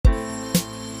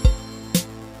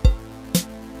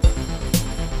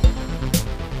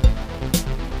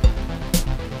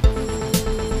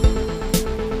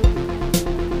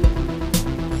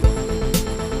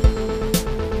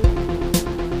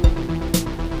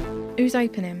Who's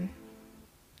opening?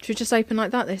 Should we just open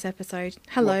like that this episode?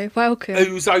 Hello, welcome.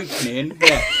 Who's opening?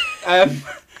 Yeah.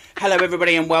 Hello,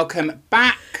 everybody, and welcome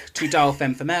back to Dial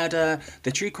Femme for Murder,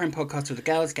 the true crime podcast with the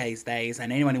girls, gays, theys,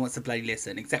 and anyone who wants to bloody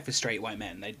listen, except for straight white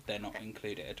men. They're not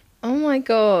included. Oh my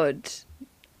god.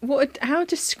 How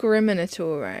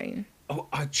discriminatory. Oh,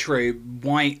 true.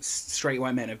 Straight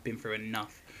white men have been through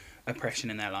enough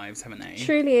oppression in their lives, haven't they?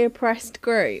 Truly oppressed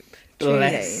group.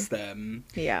 Bless them.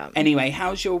 Yeah. Anyway,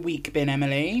 how's your week been,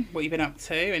 Emily? What have you been up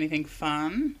to? Anything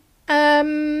fun?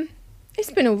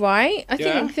 It's been alright.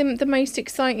 I think the most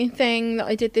exciting thing that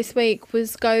I did this week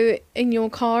was go in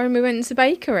your car and we went to the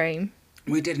bakery.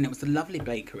 We did, and it was a lovely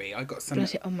bakery. I got some...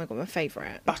 Oh my god, my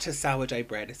favourite. Butter sourdough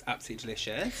bread. It's absolutely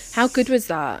delicious. How good was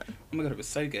that? Oh my god, it was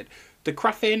so good. The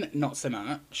cruffin, not so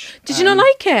much. Did you not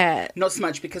like it? Not so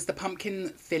much, because the pumpkin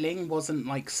filling wasn't,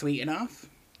 sweet enough.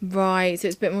 Right, so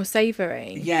it's a bit more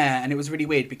savoury. Yeah, and it was really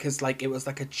weird, because, it was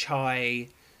like a chai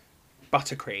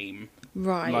buttercreem.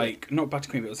 Right. Not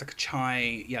buttercream, it was like a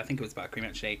chai... Yeah, I think it was buttercream,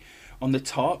 actually. On the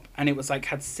top, and it was, had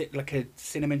a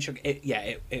cinnamon sugar...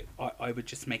 I would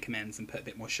just make amends and put a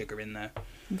bit more sugar in there.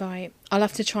 Right. I'll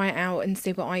have to try it out and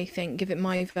see what I think. Give it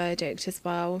my verdict as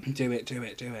well. Do it.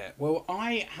 Well,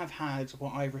 I have had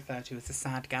what I refer to as a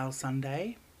sad gal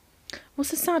Sunday.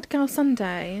 What's a sad gal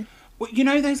Sunday? Well, you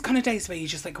know those kind of days where you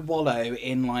just, wallow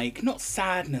in, not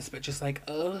sadness, but just,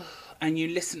 ugh. And you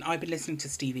listen... I've been listening to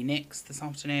Stevie Nicks this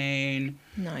afternoon.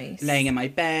 Nice. Laying in my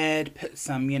bed, put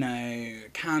some,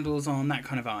 candles on, that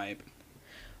kind of vibe.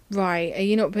 Right. Are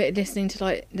you not listening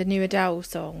to, the new Adele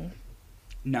song?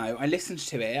 No, I listened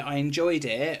to it. I enjoyed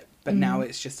it, but now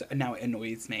it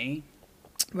annoys me.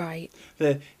 Right.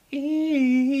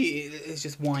 It's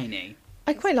just whiny.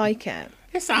 I quite like it.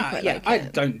 It's that, yeah. I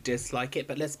don't dislike it,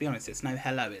 but let's be honest, it's no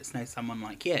Hello, it's no Someone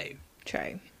Like You.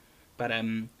 True. But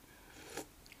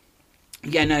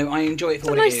yeah, no, I enjoy it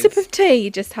for what it is. A nice sip of tea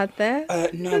you just had there.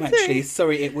 No, actually,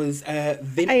 sorry, it was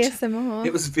ASMR.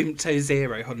 It was Vimto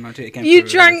Zero. Hold on, I'll do it again. You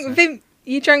drank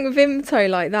Vimto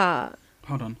like that.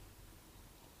 Hold on.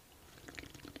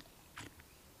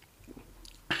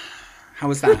 How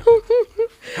was that?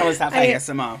 How was that for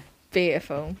ASMR?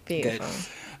 Beautiful. Good.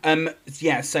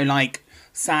 Yeah, so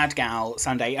sad gal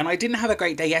Sunday, and I didn't have a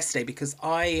great day yesterday because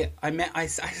I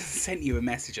sent you a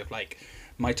message of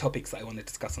my topics that I want to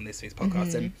discuss on this week's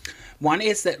podcast, and one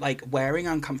is that wearing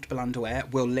uncomfortable underwear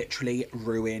will literally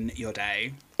ruin your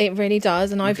day. It really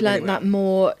does, and I've learnt that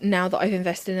more now that I've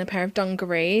invested in a pair of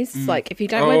dungarees. If you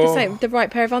don't wear the right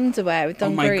pair of underwear with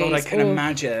dungarees, oh my god, I can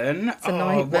imagine. It's a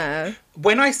nightmare.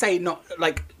 When I say not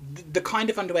the kind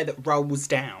of underwear that rolls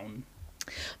down.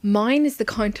 Mine is the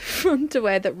kind of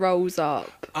underwear that rolls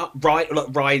up.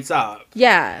 Rides up.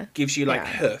 Yeah. Gives you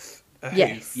hoof.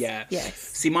 Yes. Yeah. Yes.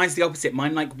 See, mine's the opposite.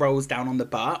 Mine rolls down on the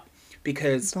butt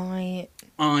because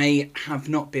I have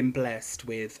not been blessed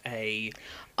with a...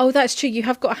 Oh, that's true. You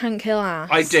have got a Hank Hill ass.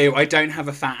 I do. I don't have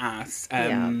a fat ass.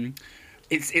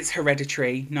 It's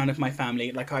hereditary. None of my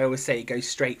family. I always say, it goes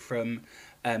straight from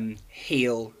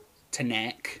heel to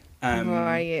neck.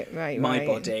 Right. My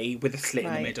body with a slit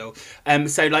in the middle.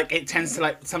 So it tends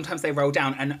to sometimes they roll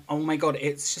down, and oh my god,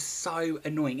 it's just so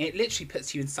annoying. It literally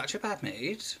puts you in such a bad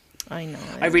mood. I know.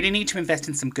 I really need to invest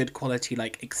in some good quality,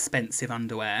 expensive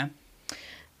underwear.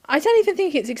 I don't even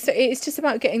think it's just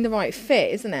about getting the right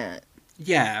fit, isn't it?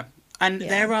 Yeah. And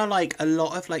there are a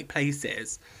lot of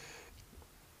places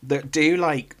that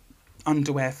do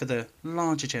underwear for the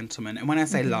larger gentlemen. And when I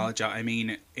say larger, I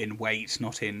mean in weight,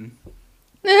 not in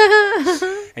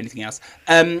anything else.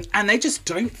 And they just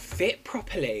don't fit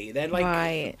properly. They're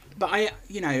right. But I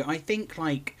think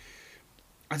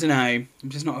I don't know. I'm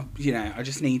just not, I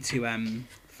just need to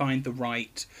find the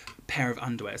right pair of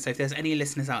underwear. So if there's any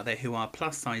listeners out there who are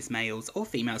plus size males or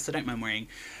females, so don't mind wearing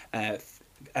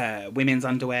women's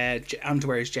underwear is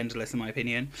genderless in my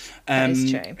opinion, that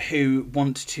is true. who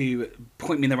want to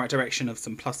point me in the right direction of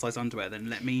some plus size underwear, then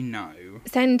let me know.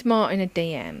 Send Martin a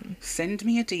DM. Send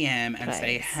me a DM and Please.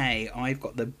 say, hey, I've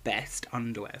got the best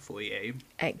underwear for you.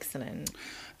 Excellent.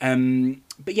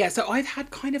 But yeah, so I've had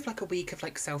kind of a week of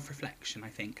self-reflection, I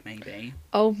think, maybe.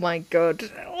 Oh my god.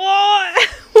 What?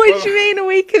 What do you mean a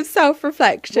week of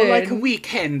self-reflection? Well, a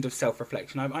weekend of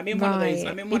self-reflection. I'm in one of those.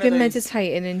 You've been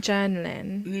meditating and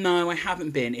journaling? No, I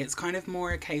haven't been. It's kind of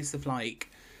more a case of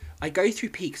I go through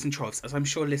peaks and troughs, as I'm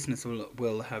sure listeners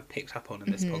will have picked up on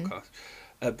in this podcast,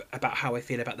 about how I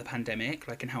feel about the pandemic,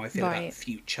 and how I feel about the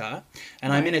future.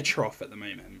 And I'm in a trough at the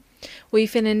moment. Were you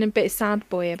feeling a bit sad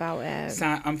boy about it?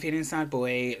 I'm feeling sad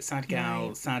boy, sad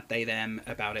gal, sad they, them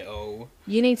about it all.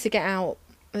 You need to get out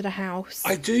of the house.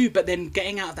 I do, but then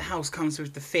getting out of the house comes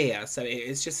with the fear, so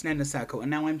it's just an endless circle. And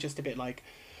now I'm just a bit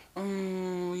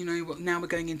oh, you know, now we're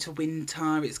going into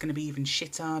winter, it's going to be even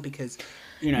shitter because,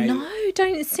 you know... No,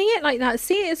 don't see it like that.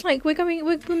 See it as like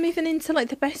we're moving into like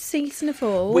the best season of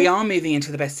all. We are moving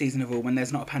into the best season of all when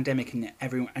there's not a pandemic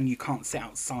and you can't sit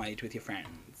outside with your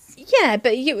friends. Yeah,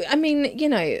 but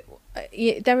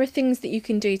there are things that you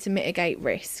can do to mitigate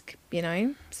risk,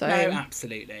 so... No,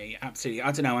 absolutely. I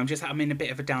don't know, I'm in a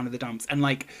bit of a down of the dumps. And,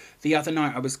 like, the other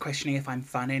night I was questioning if I'm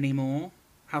fun anymore.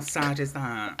 How sad is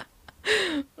that?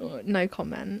 No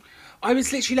comment. I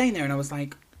was literally laying there and I was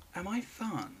like, am I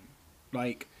fun?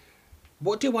 Like,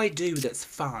 what do I do that's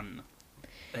fun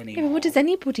anymore? Yeah, but what does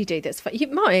anybody do that's fun?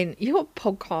 Martin, you got a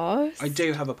podcast. I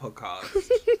do have a podcast.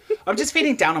 I'm just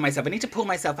feeling down on myself. I need to pull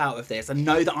myself out of this and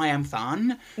know that I am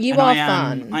fun. You are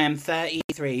fun. I am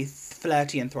 33,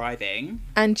 flirty and thriving.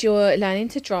 And you're learning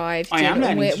to drive. I am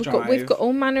learning to drive. We've got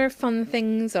all manner of fun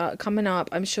things coming up.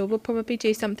 I'm sure we'll probably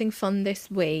do something fun this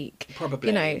week.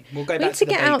 Probably. We'll go back to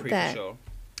the bakery for sure.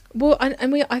 Well,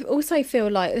 I also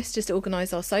feel like let's just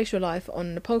organise our social life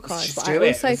on the podcast. But I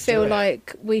also feel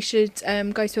like we should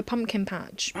go to a pumpkin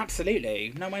patch.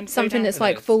 Absolutely. No, I'm so something that's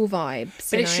like full vibes.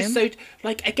 But it's just so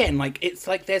like again, like it's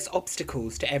like there's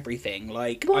obstacles to everything.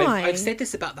 Like I've said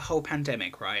this about the whole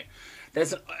pandemic, right?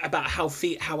 There's about how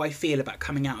I feel about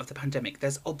coming out of the pandemic.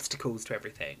 There's obstacles to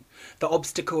everything. The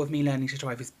obstacle of me learning to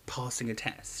drive is passing a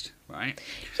test, right?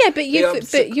 Yeah, but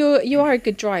you are a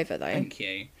good driver though. Thank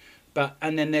you.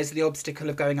 And then there's the obstacle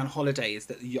of going on holidays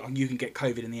that you can get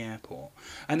COVID in the airport.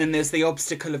 And then there's the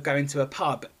obstacle of going to a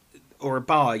pub or a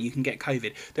bar, you can get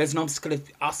COVID. There's an obstacle of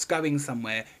us going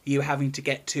somewhere, you having to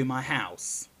get to my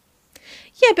house.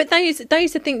 Yeah, but those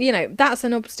are things, that's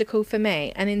an obstacle for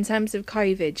me. And in terms of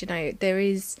COVID, there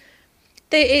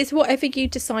is whatever you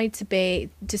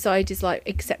decide is like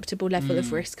acceptable level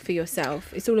of risk for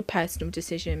yourself. It's all a personal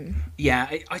decision. Yeah,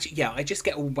 I just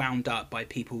get all wound up by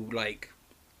people like...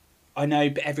 I know,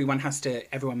 but everyone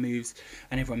moves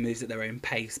at their own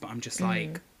pace, but I'm just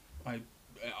like,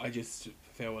 I just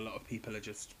feel a lot of people are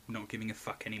just not giving a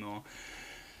fuck anymore.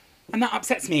 And that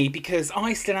upsets me because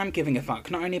I still am giving a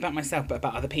fuck, not only about myself, but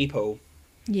about other people.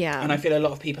 Yeah. And I feel a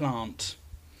lot of people aren't.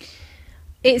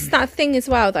 It's that thing as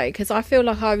well, though, because I feel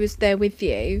like I was there with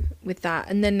you with that,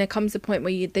 and then there comes a point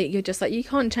where you're just like, you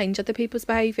can't change other people's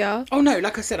behaviour. Oh no,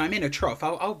 like I said, I'm in a trough.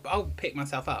 I'll pick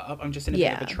myself up. I'm just in a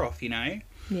bit of a trough,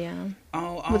 Yeah.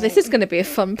 Well, this is going to be a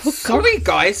fun podcast. Sorry,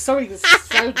 guys. Sorry, this is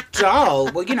so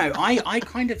dull. Well, I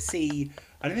kind of see...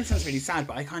 I know this sounds really sad,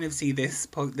 but I kind of see this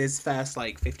first,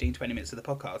 15, 20 minutes of the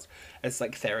podcast as,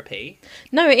 therapy.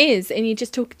 No, it is. And you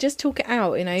just talk it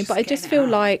out, But I just feel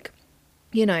like,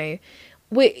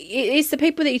 it's the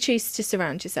people that you choose to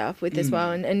surround yourself with as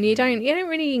well. And you don't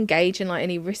really engage in,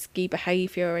 any risky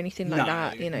behaviour or anything like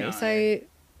that, No. So,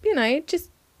 just...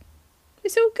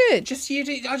 It's all good.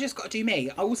 I just got to do me.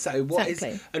 Also, what is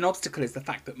an obstacle is the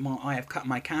fact that I have cut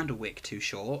my candle wick too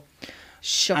short.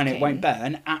 Shocking. And it won't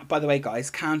burn. By the way,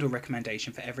 guys, candle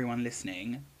recommendation for everyone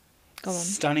listening. Go on.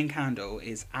 Stunning candle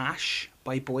is Ash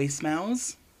by Boy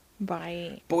Smells.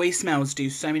 Right. Boy Smells do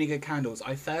so many good candles.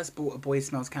 I first bought a Boy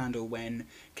Smells candle when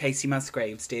Casey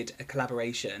Musgraves did a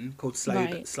collaboration called Slow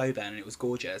Burn, and it was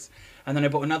gorgeous. And then I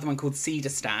bought another one called Cedar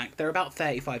Stack. They're about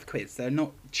 35 quid. So they're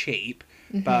not cheap,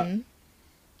 but...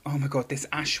 Oh my god, this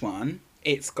Ash one,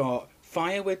 it's got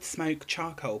firewood, smoke,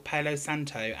 charcoal, Palo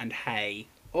Santo, and hay.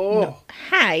 Oh! No.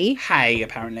 Hay? Hay,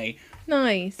 apparently.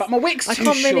 Nice. But my wick's too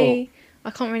short. I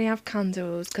can't really have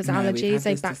candles because allergies,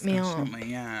 they back me up.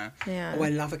 Yeah. Oh, I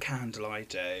love a candle, I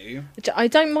do. I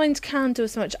don't mind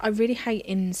candles so much. I really hate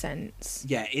incense.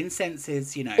 Yeah, incense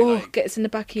is, gets in the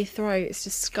back of your throat. It's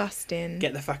disgusting.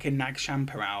 Get the fucking nag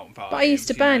shampoo out vibes. But I used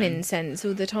to burn incense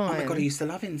all the time. Oh my god, I used to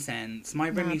love incense. My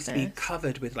room used to be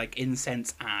covered with,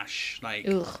 incense ash,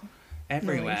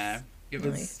 everywhere.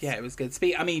 Nice. It was good.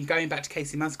 Going back to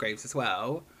Casey Musgraves as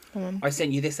well. I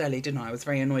sent you this early, didn't I? I was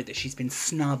very annoyed that she's been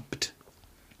snubbed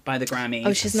by the Grammys.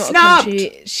 Oh, she's not a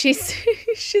country.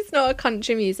 She's not a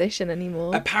country musician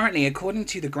anymore. Apparently, according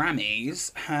to the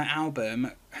Grammys,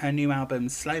 her new album,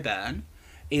 Slow Burn,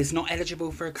 is not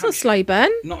eligible for a country. It's not Slow Burn.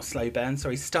 Not Slow Burn.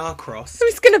 Sorry, Star-Crossed. I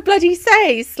was gonna bloody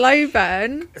say Slow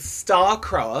Burn.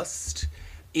 Star-Crossed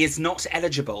is not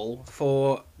eligible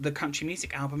for the country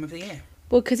music album of the year.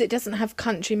 Well, because it doesn't have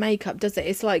country makeup, does it?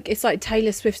 It's like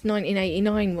Taylor Swift's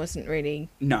 1989 wasn't really.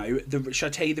 No, shall I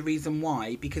tell you the reason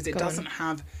why? Because it doesn't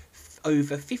have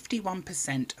over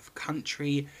 51% of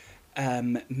country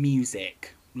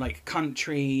music,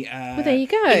 country. Well, there you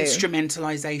go.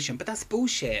 Instrumentalization, but that's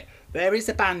bullshit. There is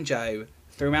a banjo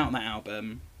throughout that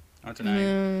album. I don't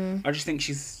know. I just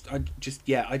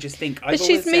think But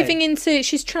she's moving into,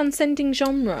 she's transcending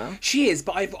genre. She is,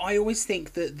 but I always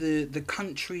think that the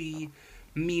country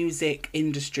music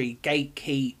industry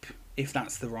gatekeep, if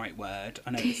that's the right word.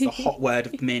 I know it's the hot word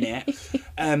of the minute.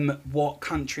 What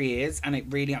country is, and it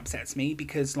really upsets me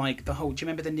because, like, the whole. Do you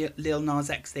remember the Lil Nas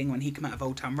X thing when he came out of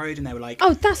Old Town Road and they were like,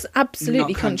 "Oh, that's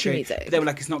absolutely country music." But they were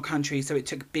like, "It's not country," so it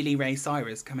took Billy Ray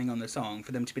Cyrus coming on the song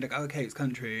for them to be like, oh, "Okay, it's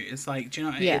country." It's like, do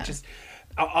you know? Yeah. It just.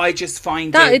 I just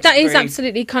find that it is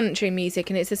absolutely country music,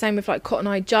 and it's the same with like Cotton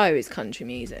Eye Joe is country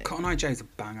music. Cotton Eye Joe's a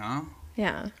banger.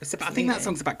 Yeah, I think that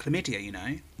song's about chlamydia, you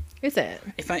know. Is it?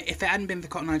 If it hadn't been for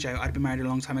Cotton Eye Joe, I'd have been married a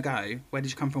long time ago. Where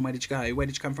did you come from? Where did you go? Where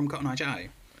did you come from, Cotton Eye Joe?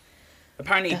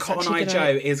 Apparently, That's Cotton Eye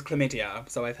Joe is chlamydia,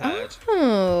 so I've heard.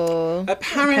 Oh,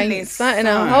 apparently, it's that in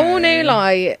a whole new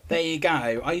light. There you go.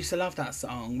 I used to love that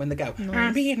song when they go, Nice.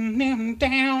 I'm beating them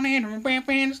down in a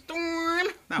ripping storm.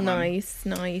 That Nice.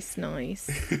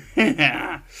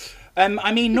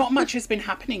 I mean, not much has been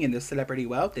happening in the celebrity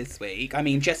world this week. I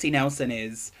mean, Jessie Nelson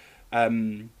is,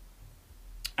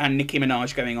 and Nicki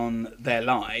Minaj going on their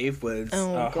live was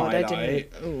a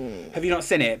highlight. Have you not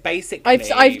seen it? Basically,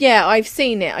 I've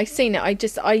seen it. I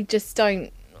just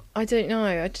don't. I don't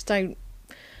know. I just don't.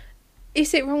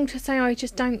 Is it wrong to say I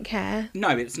just don't care?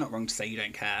 No, it's not wrong to say you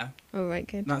don't care. All right,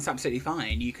 good. That's absolutely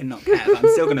fine. You can not care, but I'm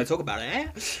still going to talk about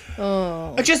it.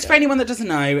 Oh. Just for anyone that doesn't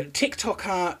know,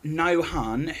 TikToker No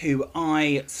Hun, who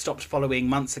I stopped following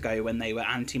months ago when they were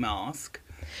anti-mask.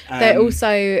 They're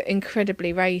also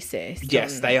incredibly racist.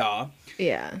 Yes, they are.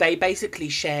 Yeah. They basically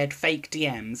shared fake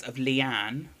DMs of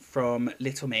Leanne from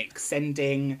Little Mix,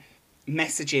 sending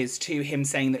messages to him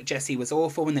saying that Jessie was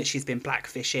awful and that she's been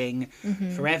blackfishing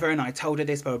forever, and I told her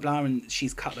this, blah, blah, blah, and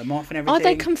she's cut them off and everything. Are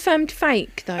they confirmed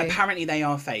fake, though? Apparently they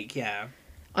are fake, yeah.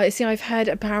 I've heard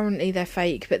apparently they're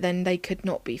fake, but then they could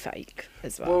not be fake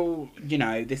as well. Well, you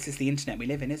know, this is the internet we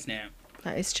live in, isn't it?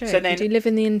 That is true. So then, we do live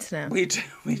in the internet. We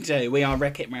do. We are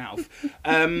Wreck-It Ralph.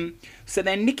 So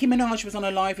then Nicki Minaj was on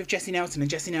a live with Jessie Nelson,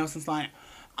 and Jessie Nelson's like,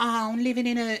 "Oh, I'm living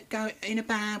in a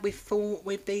band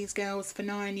with these girls for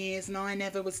 9 years, and I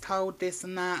never was told this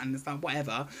and that," and it's like,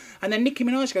 whatever. And then Nicki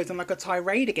Minaj goes on like a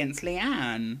tirade against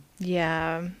Leanne.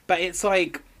 Yeah. But it's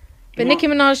like... But Nicki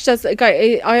Minaj does...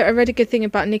 I read a good thing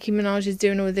about Nicki Minaj is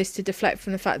doing all this to deflect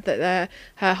from the fact that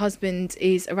her husband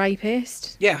is a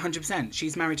rapist. Yeah, 100%.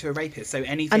 She's married to a rapist, so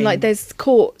anything... And, like, there's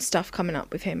court stuff coming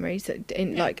up with him,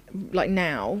 like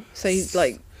now. So,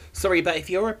 like... Sorry, but if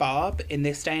you're a barb in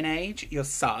this day and age, you're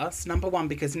sus. Number one,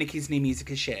 because Nicki's new music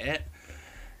is shit.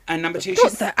 And number two,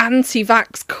 she's the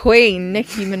anti-vax queen,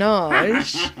 Nicki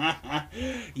Minaj.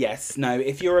 Yes, no,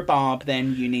 if you're a barb,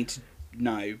 then you need to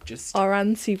know, just... Our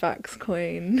anti-vax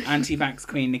queen. Anti-vax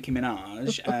queen, Nicki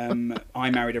Minaj. I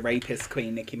married a rapist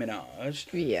queen, Nicki Minaj.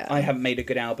 Yeah. I haven't made a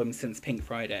good album since Pink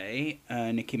Friday,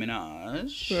 Nicki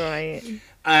Minaj. Right.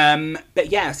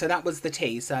 But yeah, so that was the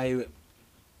tea, so...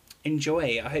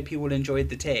 Enjoy. I hope you all enjoyed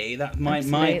the tea. That my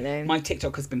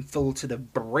TikTok has been full to the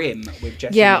brim with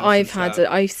Jessie. Yeah,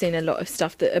 I've seen a lot of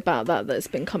stuff about that's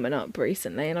been coming up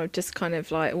recently, and I'm just kind of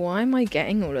like, why am I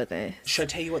getting all of this? Should I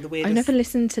tell you what the weirdest? I never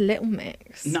listened to Little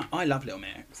Mix. No, I love Little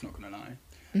Mix. Not gonna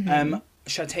lie.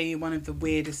 Should I tell you one of the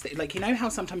weirdest? Like, you know how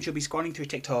sometimes you'll be scrolling through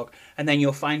TikTok and then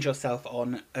you'll find yourself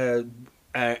on an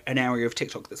area of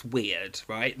TikTok that's weird,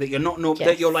 right? That you're not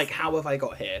that you're like, how have I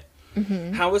got here?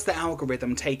 Mm-hmm. How has the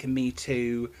algorithm taken me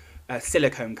to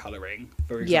silicone colouring,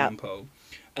 for example?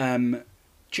 Do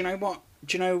you know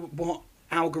what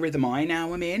algorithm I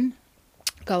now am in?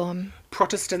 Go on.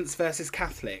 Protestants versus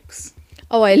Catholics.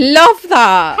 Oh, I love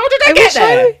that. How did I get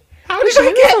there? How did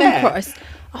I get there?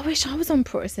 I wish I was on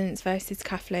Protestants versus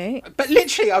Catholic. But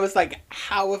literally, I was like,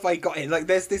 how have I got it? Like,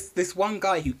 there's this one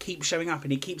guy who keeps showing up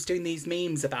and he keeps doing these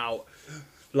memes about...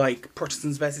 like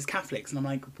Protestants versus Catholics, and I'm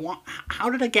like, what? How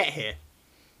did I get here?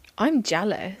 I'm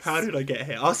jealous. How did I get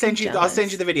here? I'll send you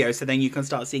the video so then you can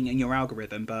start seeing it in your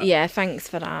algorithm. But yeah, thanks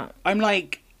for that. I'm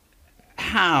like,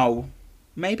 how?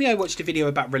 Maybe I watched a video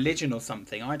about religion or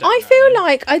something. I don't know.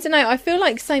 I feel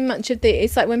like so much of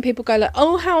it's like when people go like,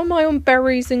 oh, how am I on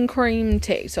berries and cream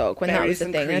TikTok when that was the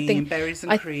thing. I think berries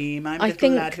and cream. I'm a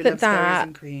little lad who loves berries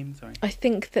and cream. Sorry. I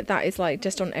think that is like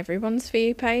just on everyone's For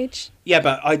You page. Yeah,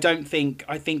 but I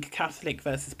think Catholic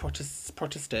versus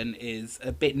Protestant is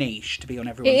a bit niche to be on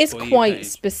everyone's For You page. It is quite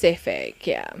specific,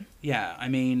 yeah. Yeah, I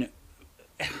mean,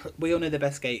 we all know the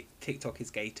best gay TikTok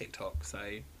is gay TikTok, so...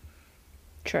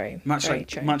 True. Much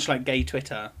like gay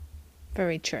Twitter.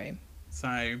 Very true.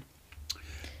 So,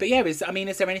 but yeah, is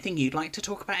there anything you'd like to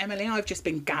talk about, Emily? I've just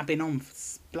been gabbing on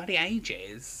for bloody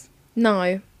ages.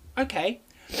 No. Okay.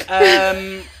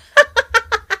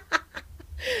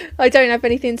 I don't have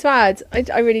anything to add.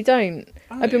 I really don't.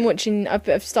 Oh.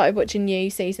 I've started watching You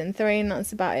season 3, and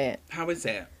that's about it. How is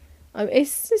it?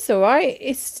 It's all right.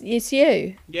 It's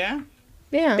you. Yeah?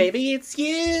 Yeah. Baby, it's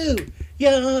you.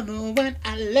 You're the one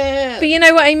I love. But you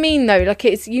know what I mean, though. Like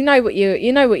it's you know what you're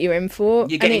in for.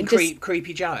 You're getting and it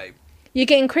Creepy Joe. You're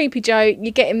getting Creepy Joe.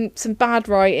 You're getting some bad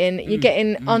writing. You're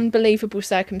getting unbelievable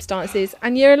circumstances,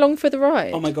 and you're along for the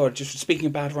ride. Oh my god! Just speaking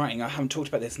of bad writing, I haven't talked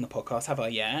about this in the podcast, have I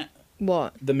yet?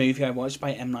 What? The movie I watched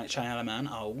by M. Night Shyamalan,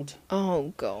 Old.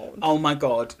 Oh god. Oh my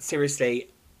god! Seriously,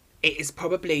 it is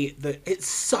probably it's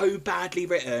so badly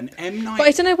written. M. Night. But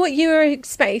I don't know what you were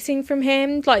expecting from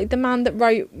him. Like the man that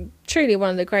wrote truly one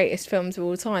of the greatest films of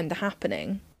all time, The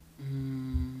Happening.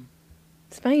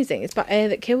 It's amazing. It's about air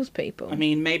that kills people. I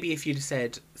mean, maybe if you'd have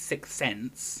said Sixth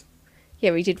Sense.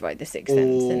 Yeah, he did write The Sixth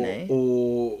Sense, didn't he?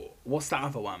 Or what's that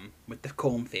other one with the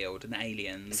cornfield and the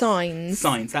aliens? Signs.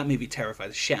 That movie terrified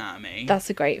the shit out of me. That's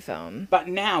a great film. But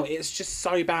now it's just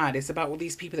so bad. It's about all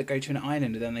these people that go to an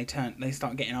island and then they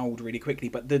start getting old really quickly.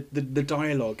 But the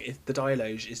dialogue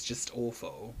is just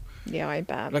awful. Yeah, I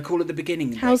bet. Like all at the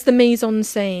beginning. How's the mise en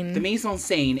scene? The mise en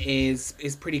scene is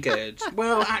pretty good.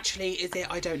 Well, actually, is it?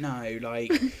 I don't know.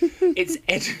 Like, it's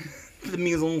the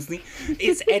mise en scene.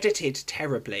 It's edited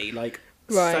terribly. Like,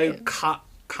 right. So cut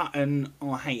and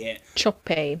I hate it.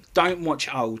 Choppy. Don't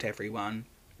watch Old, everyone.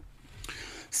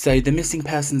 So the missing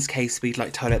persons case we'd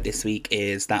like to highlight this week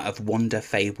is that of Wanda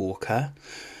Faye Walker.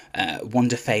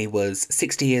 Wanda Faye was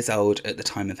 60 years old at the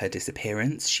time of her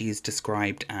disappearance. She is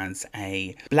described as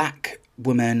a black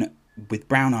woman with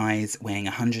brown eyes, weighing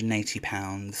 180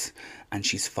 pounds, and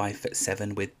she's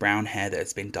 5'7" with brown hair that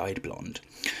has been dyed blonde.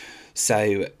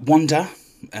 So Wanda,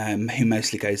 who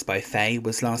mostly goes by Faye,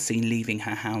 was last seen leaving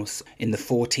her house in the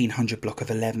 1400 block of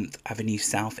 11th Avenue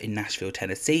South in Nashville,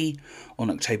 Tennessee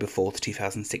on October 4th,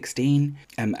 2016.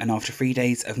 And after 3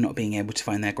 days of not being able to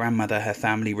find their grandmother, her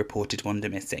family reported Wanda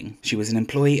missing. She was an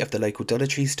employee of the local Dollar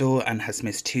Tree store and has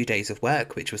missed 2 days of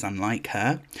work, which was unlike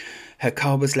her. Her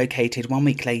car was located 1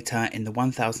 week later in the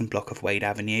 1000 block of Wade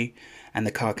Avenue, and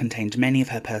the car contained many of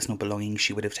her personal belongings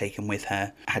she would have taken with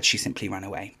her had she simply run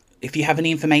away. If you have any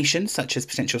information, such as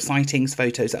potential sightings,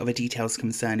 photos, or other details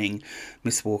concerning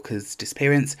Miss Walker's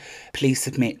disappearance, please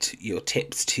submit your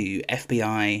tips to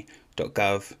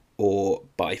fbi.gov or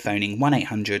by phoning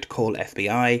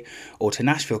 1-800-CALL-FBI or to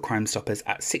Nashville Crime Stoppers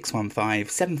at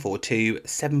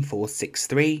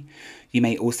 615-742-7463. You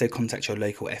may also contact your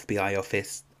local FBI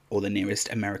office or the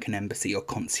nearest American embassy or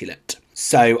consulate.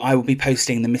 So I will be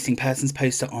posting the missing persons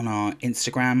poster on our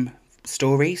Instagram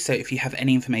story, so if you have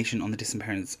any information on the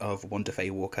disappearance of Wanda Faye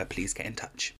Walker, please get in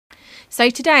touch. So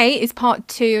today is part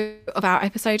 2 of our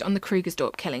episode on the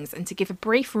Krugersdorp killings, and to give a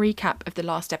brief recap of the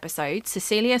last episode,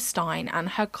 Cecilia Stein and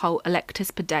her cult Electus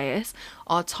Pedaeus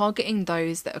are targeting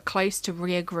those that are close to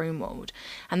Rhea Grunwald,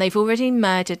 and they've already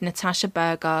murdered Natasha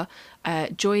Berger,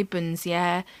 Joy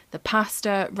Bunzier, the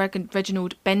pastor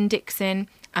Reginald Bendixson,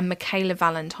 and Michaela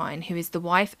Valentine, who is the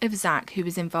wife of Zach, who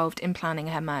was involved in planning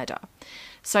her murder.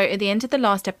 So at the end of the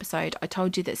last episode, I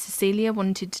told you that Cecilia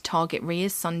wanted to target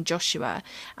Rhea's son Joshua,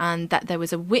 and that there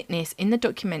was a witness in the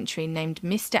documentary named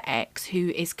Mr. X who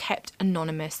is kept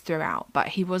anonymous throughout, but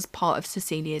he was part of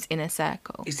Cecilia's inner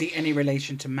circle. Is he any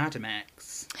relation to Madam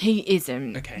X? He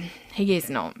isn't. Okay. He is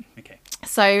not. Okay.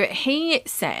 So he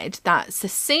said that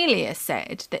Cecilia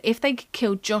said that if they could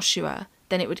kill Joshua,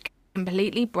 then it would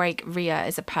completely break Rhea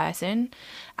as a person.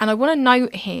 And I want to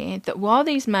note here that while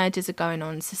these murders are going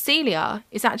on, Cecilia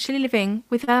is actually living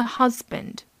with her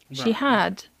husband. Right. She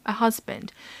had a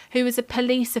husband who was a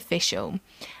police official,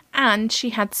 and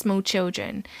she had small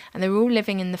children, and they were all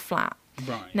living in the flat.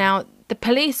 Right. Now, the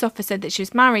police officer that she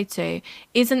was married to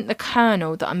isn't the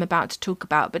colonel that I'm about to talk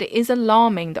about, but it is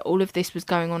alarming that all of this was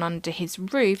going on under his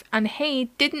roof, and he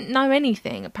didn't know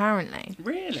anything, apparently.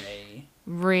 Really?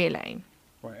 Really.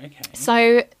 Right, okay.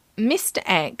 So Mr.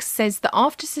 X says that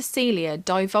after Cecilia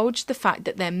divulged the fact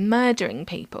that they're murdering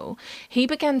people, he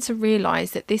began to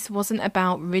realise that this wasn't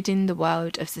about ridding the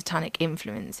world of satanic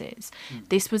influences.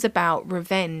 This was about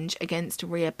revenge against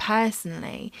Rhea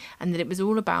personally, and that it was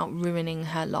all about ruining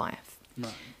her life.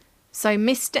 Right. So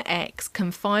Mr. X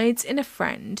confides in a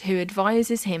friend who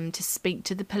advises him to speak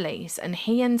to the police, and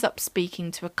he ends up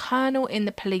speaking to a colonel in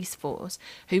the police force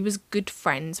who was good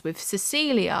friends with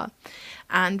Cecilia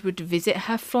and would visit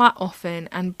her flat often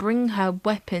and bring her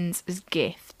weapons as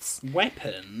gifts.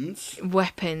 Weapons?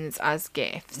 Weapons as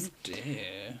gifts. Oh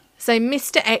dear. So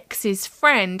Mr. X's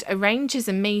friend arranges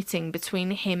a meeting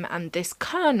between him and this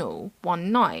colonel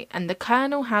one night, and the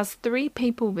colonel has 3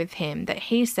 people with him that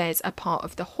he says are part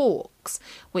of the Hawks,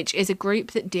 which is a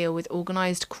group that deal with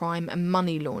organised crime and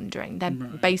money laundering. They're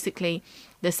basically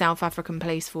the South African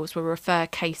police force will refer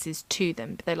cases to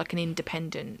them, but they're like an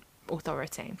independent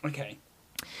authority. Okay.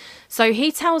 So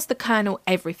he tells the colonel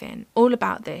everything, all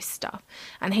about this stuff.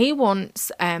 And he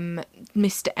wants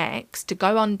Mr. X to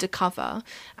go undercover,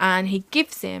 and he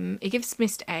gives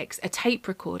Mr. X a tape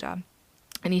recorder.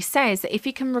 And he says that if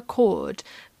he can record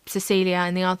Cecilia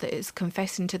and the others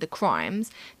confessing to the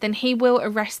crimes, then he will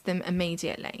arrest them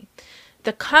immediately.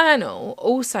 The colonel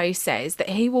also says that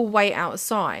he will wait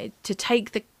outside to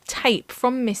take the tape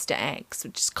from Mr. X,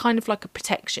 which is kind of like a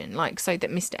protection, like so that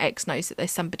Mr. X knows that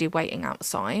there's somebody waiting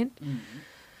outside.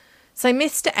 So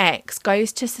Mr. X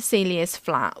goes to Cecilia's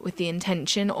flat with the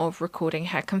intention of recording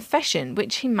her confession,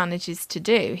 which he manages to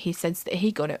do. He says that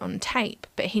he got it on tape,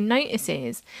 but he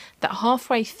notices that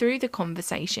halfway through the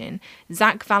conversation,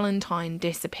 Zach Valentine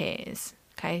disappears.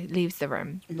 Okay, leaves the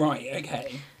room. Right,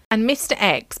 okay. And Mr.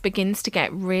 X begins to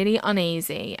get really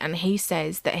uneasy, and he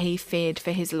says that he feared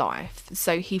for his life.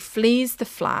 So he flees the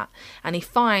flat, and he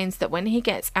finds that when he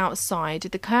gets outside,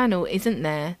 the colonel isn't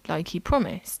there like he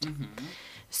promised.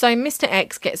 So Mr.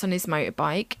 X gets on his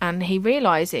motorbike, and he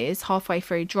realises halfway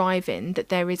through driving that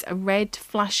there is a red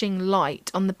flashing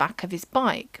light on the back of his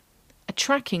bike, a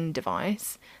tracking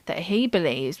device that he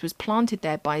believes was planted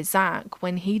there by Zach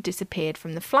when he disappeared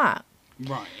from the flat.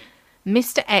 Right.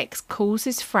 Mr. X calls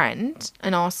his friend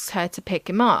and asks her to pick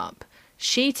him up.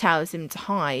 She tells him to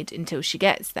hide until she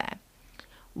gets there.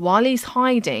 While he's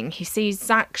hiding, he sees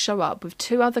Zach show up with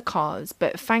 2 other cars,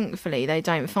 but thankfully they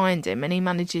don't find him, and he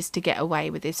manages to get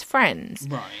away with his friends.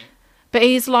 Right. But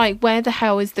he's like, where the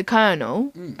hell is the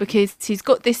colonel? Because he's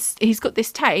got this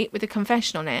tape with a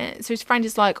confession on it. So his friend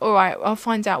is like, all right, I'll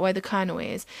find out where the colonel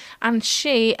is. And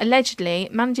she allegedly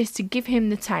manages to give him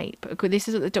the tape. This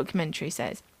is what the documentary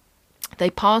says. They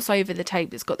pass over the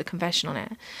tape that's got the confession on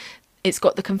it. It's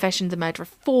got the confession of the murder of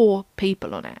 4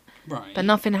 people on it. Right. But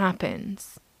nothing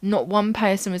happens. Not one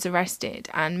person was arrested.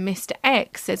 And Mr.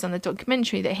 X says on the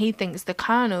documentary that he thinks the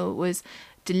colonel was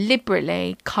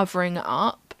deliberately covering it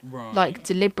up. Right.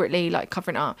 Deliberately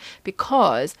covering it up.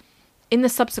 Because in the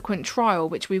subsequent trial,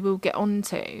 which we will get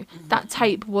onto, that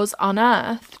tape was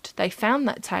unearthed. They found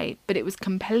that tape, but it was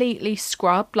completely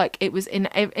scrubbed. Like, it was in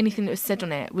anything that was said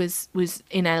on it was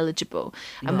ineligible.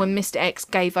 And when Mr. X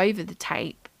gave over the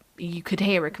tape, you could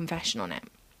hear a confession on it.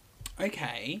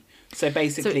 Okay. So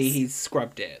basically he's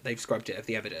scrubbed it. They've scrubbed it of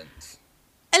the evidence.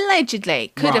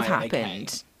 Allegedly. Could have Right, happened.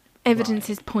 okay. Evidence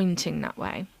is pointing that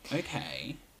way.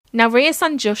 Okay. Now, Ria's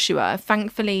son Joshua,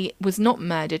 thankfully, was not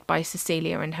murdered by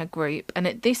Cecilia and her group, and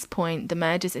at this point, the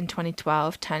murders in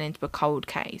 2012 turn into a cold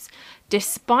case,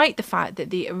 despite the fact that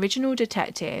the original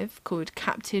detective, called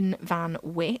Captain Van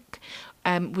Wyck,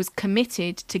 was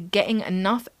committed to getting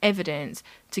enough evidence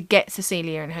to get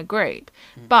Cecilia and her group.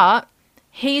 But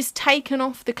he's taken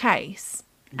off the case,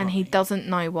 and he doesn't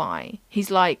know why.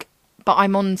 He's like, but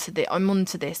I'm onto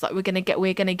this. Like, we're gonna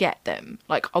get them.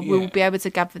 Like, I will be able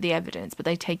to gather the evidence, but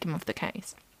they take him off the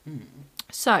case.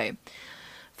 So,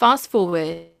 fast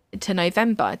forward to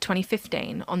November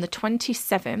 2015. On the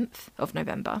 27th of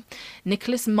November,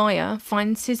 Nicholas Meyer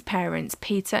finds his parents,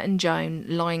 Peter and Joan,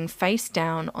 lying face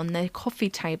down on their coffee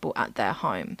table at their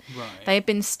home. Right. They had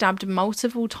been stabbed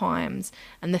multiple times,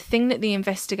 and the thing that the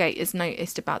investigators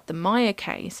noticed about the Meyer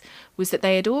case was that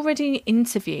they had already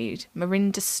interviewed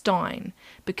Marinda Stein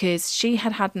because she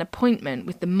had had an appointment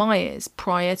with the Meyers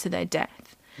prior to their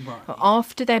death. Right. But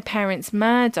after their parents'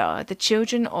 murder, the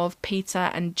children of Peter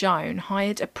and Joan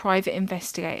hired a private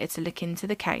investigator to look into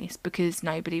the case because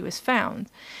nobody was found.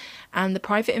 And the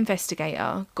private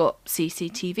investigator got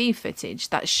CCTV footage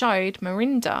that showed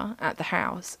Marinda at the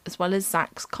house as well as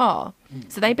Zach's car.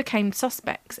 So they became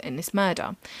suspects in this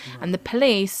murder. And the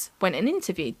police went and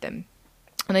interviewed them.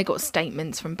 And they got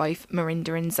statements from both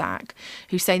Marinda and Zach,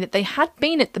 who say that they had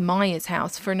been at the Myers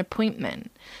house for an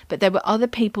appointment, but there were other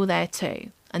people there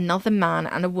too, another man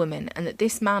and a woman, and that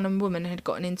this man and woman had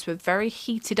gotten into a very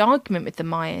heated argument with the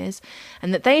Myers,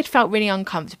 and that they had felt really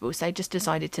uncomfortable, so they just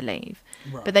decided to leave.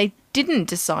 Right. But they didn't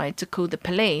decide to call the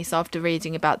police after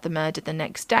reading about the murder the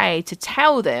next day to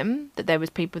tell them that there was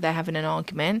people there having an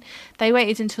argument. They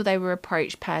waited until they were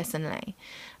approached personally.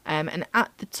 And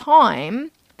at the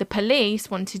time, the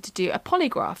police wanted to do a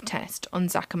polygraph test on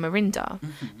Zach and Marinda.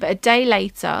 But a day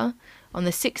later, on the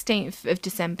 16th of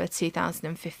December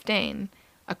 2015,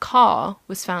 a car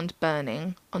was found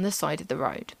burning on the side of the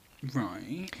road.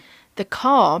 Right. The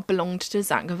car belonged to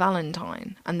Zach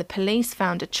Valentine, and the police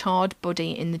found a charred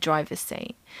body in the driver's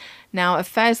seat. Now, at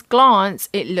first glance,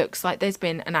 it looks like there's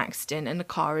been an accident and the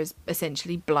car is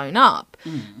essentially blown up.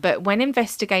 But when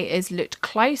investigators looked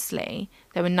closely,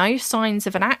 there were no signs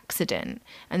of an accident,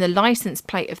 and the license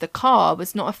plate of the car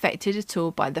was not affected at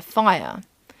all by the fire.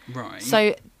 Right.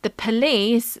 So the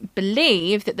police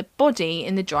believe that the body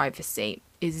in the driver's seat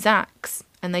is Zach's,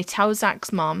 and they tell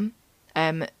Zach's mum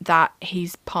that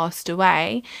he's passed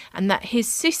away and that his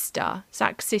sister,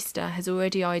 Zach's sister, has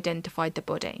already identified the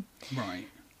body. Right.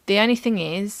 The only thing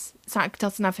is, Zach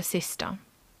doesn't have a sister.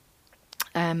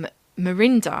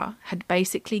 Mirinda had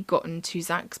basically gotten to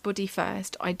Zach's body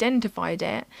first, identified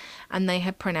it, and they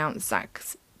had pronounced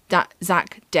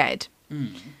Zach dead.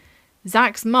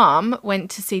 Zach's mum went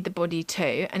to see the body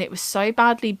too, and it was so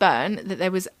badly burnt that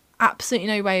there was absolutely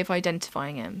no way of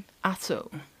identifying him at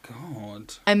all.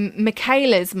 God.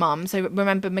 Michaela's mum, so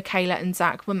remember Michaela and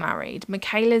Zach were married.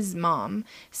 Michaela's mum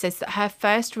says that her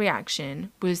first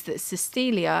reaction was that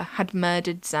Cecilia had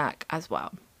murdered Zach as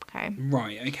well. Okay.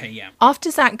 Right, okay, yeah.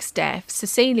 After Zach's death,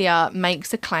 Cecilia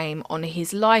makes a claim on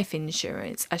his life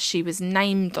insurance as she was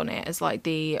named on it as like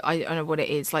I don't know what it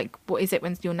is. Like, what is it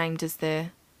when you're named as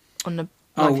on the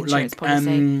life insurance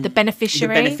policy? The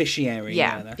beneficiary? The beneficiary,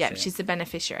 yeah, she's the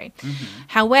beneficiary.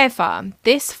 However,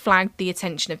 this flagged the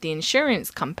attention of the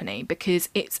insurance company because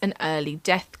it's an early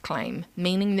death claim,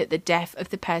 meaning that the death of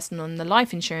the person on the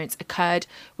life insurance occurred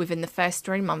within the first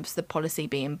 3 months of the policy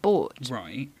being bought.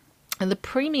 Right. And the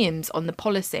premiums on the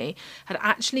policy had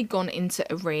actually gone into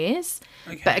arrears,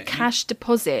 but a cash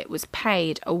deposit was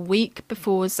paid a week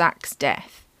before Zach's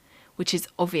death, which is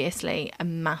obviously a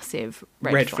massive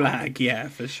red flag. Yeah,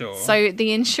 for sure. So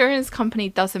the insurance company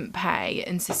doesn't pay,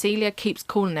 and Cecilia keeps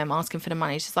calling them, asking for the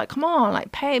money. She's like, come on,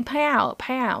 like, pay out.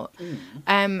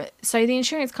 So the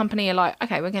insurance company are like,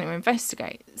 okay, we're going to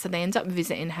investigate. So they end up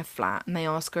visiting her flat, and they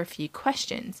ask her a few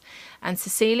questions. And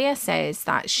Cecilia says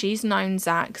that she's known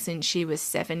Zach since she was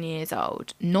 7 years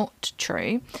old. Not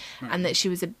true. Right. And that she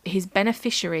was his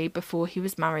beneficiary before he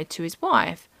was married to his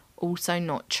wife. Also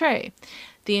not true.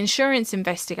 The insurance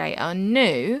investigator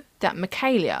knew that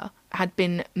Michaela had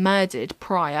been murdered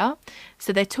prior,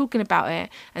 so they're talking about it,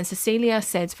 and Cecilia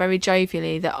says very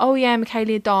jovially that, oh yeah,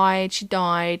 Michaela died, she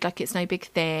died, like it's no big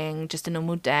thing, just a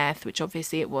normal death, which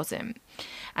obviously it wasn't.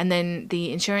 And then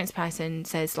the insurance person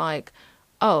says like,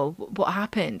 oh, what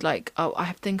happened? Like, oh,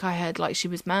 I think I heard like she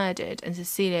was murdered. And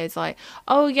Cecilia's like,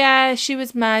 oh yeah, she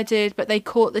was murdered, but they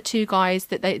caught the 2 guys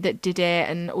that did it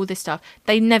and all this stuff.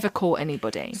 They never caught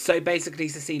anybody. So basically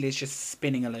Cecilia's just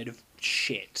spinning a load of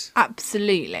shit.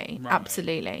 Absolutely. Right.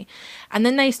 Absolutely. And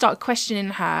then they start questioning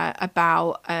her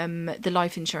about the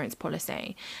life insurance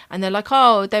policy, and they're like,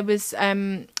 oh, there was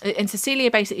and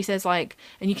Cecilia basically says like,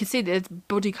 and you can see there's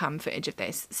body cam footage of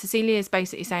this, Cecilia's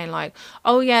basically saying like,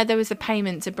 oh yeah, there was a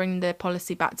payment to bring the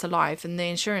policy back to life, and the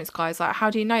insurance guy's like, how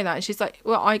do you know that? And she's like,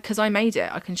 well, because I made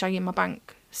it, I can show you my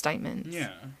bank statements. Yeah.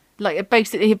 Like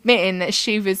basically admitting that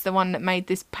she was the one that made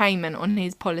this payment on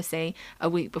his policy a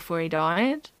week before he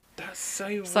died. That's so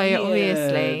weird. So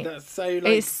obviously, that's so like,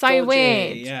 it's so dodgy.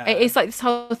 weird. Yeah. It's like this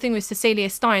whole thing with Cecilia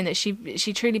Stein that she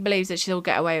truly believes that she'll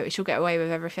get away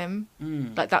with everything.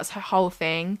 Like that's her whole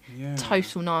thing. Yeah.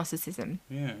 Total narcissism.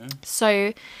 Yeah.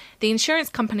 So the insurance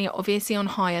company are obviously on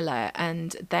high alert,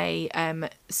 and they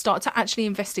start to actually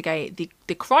investigate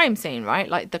the crime scene, right?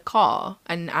 Like the car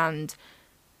and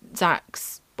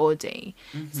Zach's body.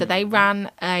 So they ran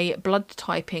a blood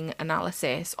typing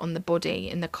analysis on the body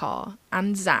in the car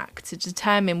and Zach to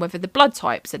determine whether the blood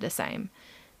types are the same.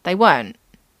 They weren't.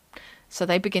 So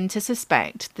they begin to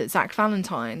suspect that Zach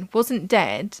Valentine wasn't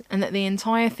dead and that the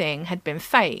entire thing had been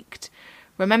faked.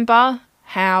 Remember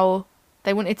how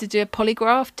they wanted to do a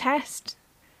polygraph test?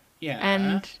 Yeah.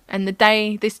 And the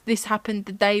day this happened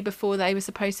the day before they were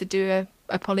supposed to do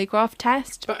a polygraph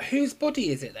test. But whose body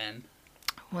is it then?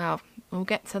 Well, we'll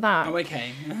get to that. Oh,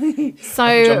 okay. So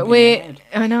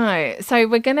I know. So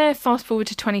we're going to fast forward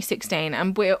to 2016,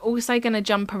 and we're also going to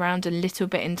jump around a little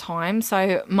bit in time.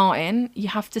 So Martin, you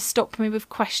have to stop me with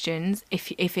questions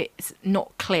if it's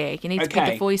not clear. You need to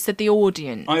be the voice of the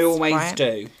audience. I always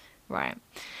do. Right.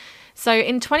 So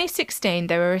in 2016,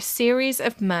 there were a series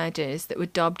of murders that were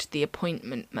dubbed the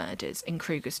appointment murders in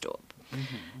Krugersdorp.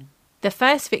 The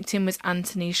first victim was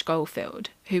Anthony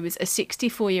Schofield, who was a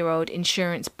 64-year-old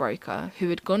insurance broker who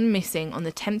had gone missing on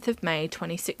the 10th of May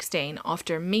 2016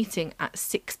 after a meeting at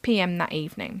 6 p.m. that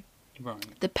evening. Right.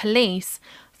 The police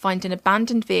find an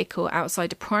abandoned vehicle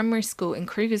outside a primary school in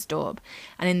Krugersdorp,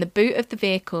 and in the boot of the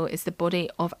vehicle is the body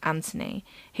of Anthony.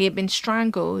 He had been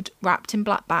strangled, wrapped in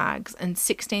black bags, and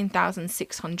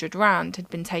 16,600 rand had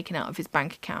been taken out of his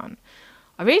bank account.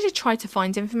 I really did try to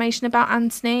find information about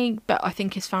Anthony, but I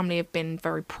think his family have been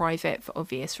very private for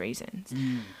obvious reasons.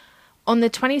 On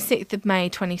the 26th of May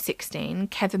 2016,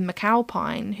 Kevin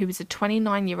McAlpine, who was a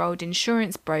 29-year-old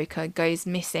insurance broker, goes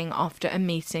missing after a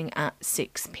meeting at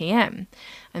 6 p.m.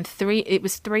 And it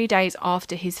was 3 days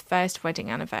after his first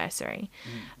wedding anniversary.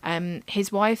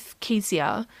 His wife,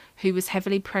 Kezia, who was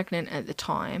heavily pregnant at the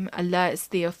time, alerts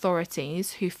the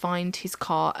authorities, who find his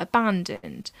car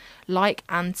abandoned. Like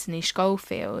Anthony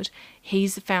Schofield,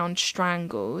 he's found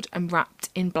strangled and wrapped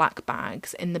in black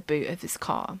bags in the boot of his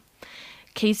car.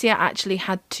 Kezia actually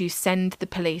had to send the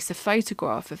police a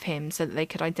photograph of him so that they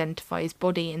could identify his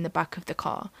body in the back of the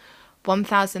car.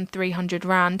 1,300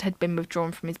 rand had been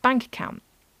withdrawn from his bank account.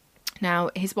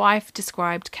 Now, his wife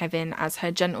described Kevin as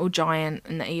her gentle giant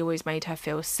and that he always made her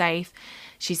feel safe.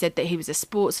 She said that he was a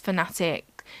sports fanatic,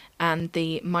 and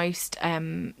the most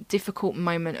difficult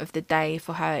moment of the day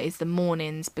for her is the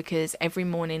mornings, because every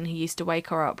morning he used to wake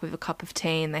her up with a cup of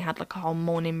tea and they had like a whole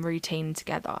morning routine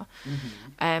together.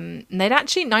 And they'd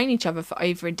actually known each other for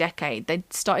over a decade.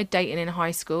 They'd started dating in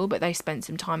high school, but they spent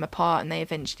some time apart and they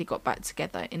eventually got back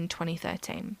together in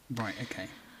 2013. Right, okay.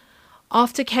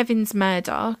 After Kevin's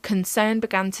murder, concern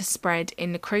began to spread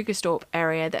in the Krugersdorp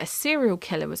area that a serial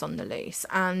killer was on the loose,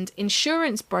 and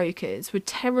insurance brokers were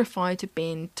terrified of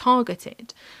being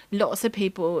targeted. Lots of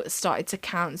people started to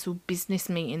cancel business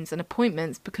meetings and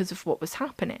appointments because of what was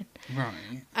happening.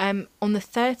 Right. On the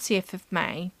 30th of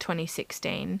May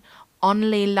 2016,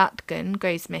 Onli Latgen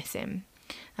goes missing.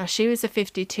 Now, she was a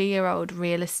 52-year-old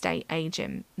real estate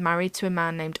agent, married to a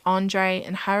man named Andre,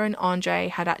 and her and Andre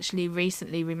had actually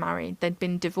recently remarried. They'd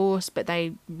been divorced, but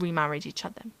they remarried each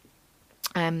other.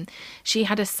 She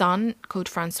had a son called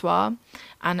Francois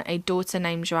and a daughter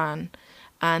named Joanne,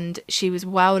 and she was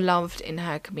well loved in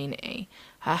her community.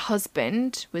 Her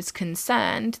husband was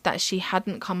concerned that she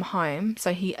hadn't come home,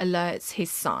 so he alerts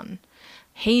his son.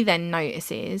 He then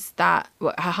notices that,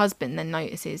 her husband then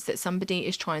notices that somebody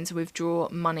is trying to withdraw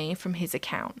money from his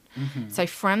account. So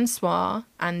Francois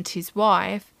and his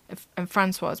wife, and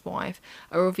Francois's wife,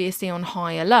 are obviously on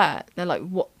high alert. They're like,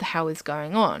 what the hell is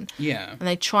going on? Yeah. And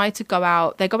they try to go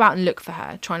out and look for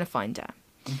her, trying to find her.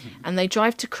 And they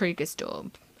drive to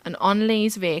Krugersdorp, and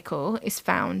Onli's vehicle is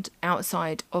found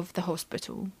outside of the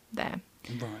hospital there.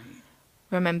 Right.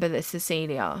 Remember that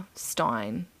Cecilia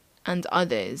Stein and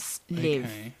others live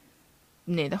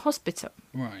near the hospital.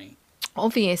 Right.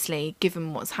 Obviously,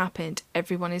 given what's happened,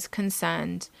 everyone is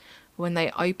concerned. When they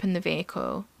open the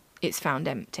vehicle, it's found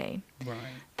empty. Right.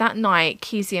 That night,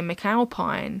 Kezia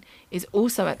McAlpine is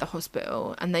also at the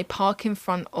hospital, and they park in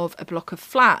front of a block of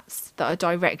flats that are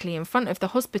directly in front of the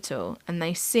hospital, and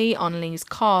they see Onli's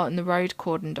car and the road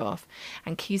cordoned off,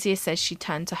 and Kezia says she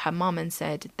turned to her mum and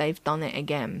said, "They've done it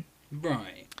again."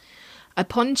 Right.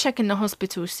 Upon checking the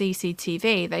hospital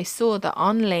CCTV, they saw that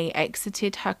Onli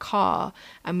exited her car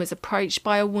and was approached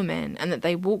by a woman, and that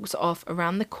they walked off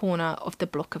around the corner of the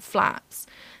block of flats.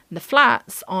 The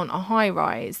flats aren't a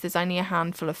high-rise, there's only a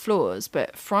handful of floors,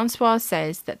 but Francois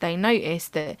says that they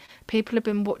noticed that people had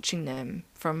been watching them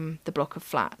from the block of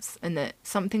flats and that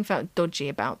something felt dodgy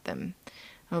about them.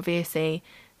 Obviously,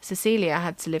 Cecilia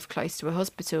had to live close to a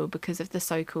hospital because of the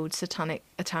so-called satanic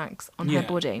attacks on her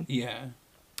body. Yeah.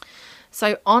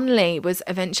 So Onli was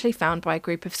eventually found by a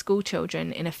group of school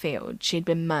children in a field. She had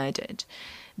been murdered.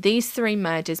 These three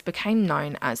murders became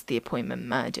known as the appointment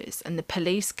murders, and the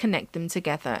police connect them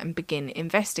together and begin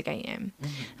investigating.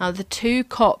 Now, the two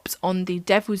cops on the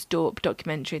Devilsdorp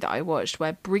documentary that I watched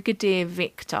were Brigadier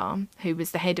Victor, who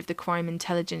was the head of the crime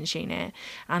intelligence unit,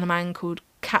 and a man called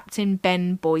Captain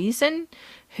Ben Boysen,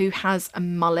 who has a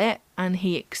mullet, and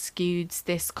he exudes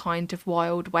this kind of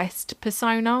Wild West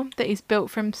persona that he's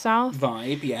built for himself.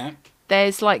 Vibe, yeah.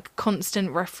 There's like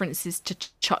constant references to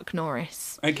Chuck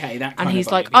Norris. Okay, that kind and of he's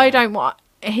vibe, like, yeah.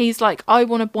 I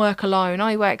want to work alone.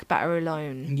 I work better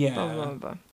alone. Yeah. Blah, blah,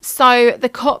 blah. So the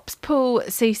cops pull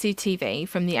CCTV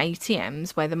from the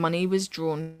ATMs where the money was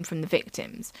drawn from the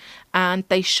victims, and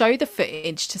they show the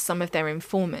footage to some of their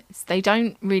informers. They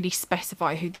don't really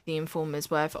specify who the informers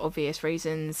were for obvious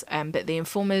reasons, but the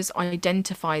informers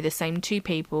identify the same two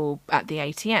people at the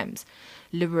ATMs,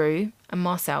 LaRue and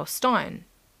Marcel Stein,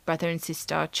 brother and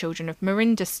sister, children of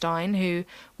Marinda Stein, who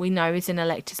we know is in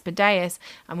Electus Pedaeus,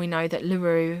 and we know that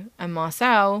LaRue and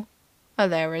Marcel are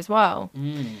there as well.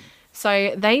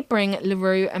 So they bring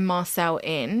LaRue and Marcel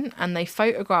in, and they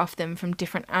photograph them from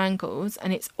different angles,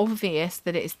 and it's obvious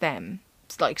that it's them.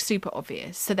 like super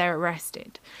obvious, so they're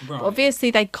arrested. Right. But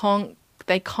obviously they can't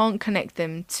connect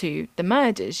them to the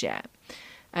murders yet.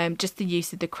 Just the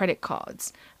use of the credit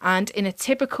cards. And in a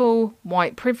typical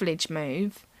white privilege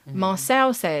move,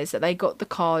 Marcel says that they got the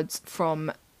cards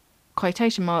from,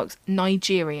 quotation marks,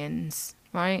 Nigerians,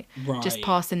 right? Just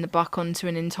passing the buck on to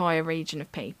an entire region of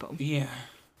people. Yeah.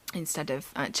 Instead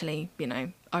of actually,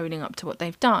 owning up to what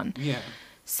they've done. Yeah.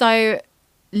 So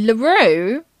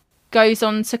LaRue goes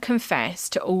on to confess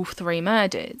to all 3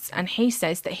 murders, and he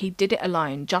says that he did it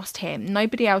alone, just him.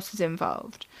 Nobody else was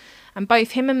involved. And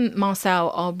both him and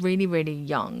Marcel are really, really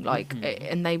young,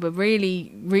 and they were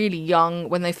really, really young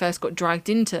when they first got dragged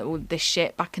into all this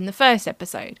shit back in the first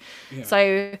episode. Yeah.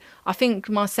 So I think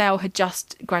Marcel had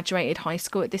just graduated high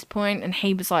school at this point, and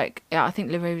he was I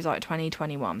think LaRue was 20,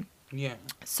 21. Yeah.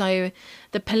 So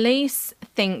the police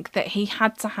think that he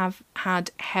had to have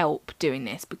had help doing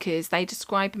this because they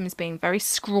describe him as being very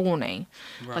scrawny.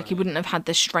 Right. Like he wouldn't have had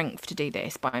the strength to do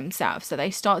this by himself. So they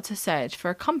start to search for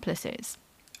accomplices.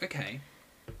 Okay.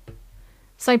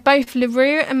 So both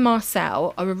LaRue and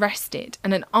Marcel are arrested,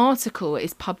 and an article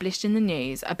is published in the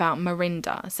news about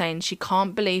Marinda saying she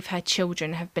can't believe her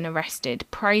children have been arrested.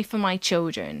 Pray for my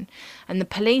children. And the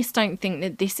police don't think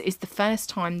that this is the first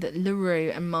time that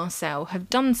LaRue and Marcel have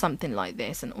done something like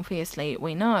this. And obviously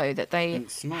we know that they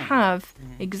have.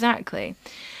 Exactly.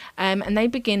 And they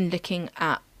begin looking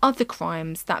at other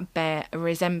crimes that bear a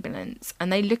resemblance,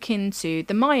 and they look into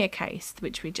the Maya case,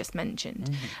 which we just mentioned,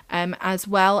 as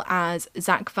well as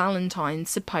Zach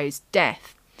Valentine's supposed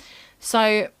death.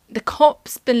 So the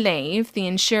cops believe the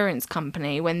insurance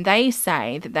company when they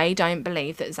say that they don't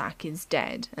believe that Zach is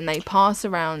dead, and they pass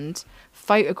around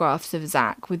photographs of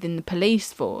Zach within the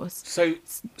police force.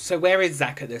 So where is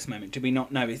Zach at this moment? Do we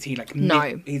not know? Is he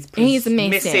no? He's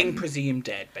missing, presumed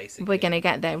dead, basically. We're going to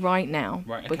get there right now.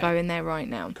 Right, okay. We're going there right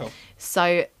now. Cool.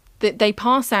 So they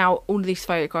pass out all of these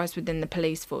photographs within the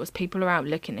police force. People are out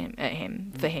looking at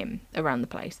him for him around the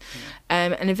place.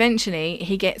 And eventually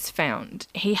he gets found.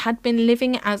 He had been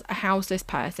living as a houseless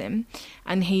person,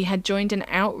 and he had joined an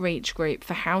outreach group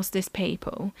for houseless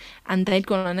people, and they'd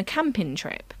gone on a camping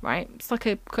trip, right? It's like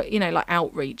like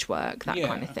outreach work, that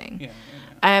kind of thing.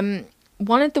 Yeah.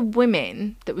 One of the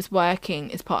women that was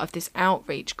working as part of this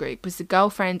outreach group was the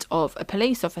girlfriend of a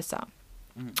police officer.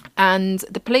 And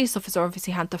the police officer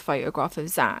obviously had the photograph of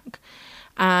Zach,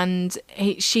 and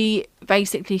she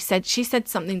basically said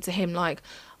something to him like,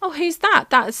 "Oh, who's that?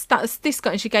 That's this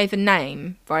guy." And she gave a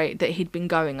name, right, that he'd been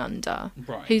going under.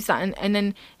 Right. Who's that? And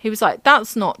then he was like,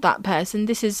 "That's not that person.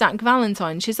 This is Zach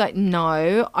Valentine." She's like,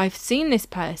 "No, I've seen this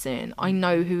person. I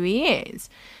know who he is."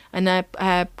 And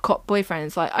her cop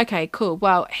boyfriend's like, "Okay, cool.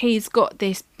 Well, he's got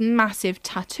this massive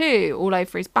tattoo all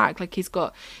over his back. Like he's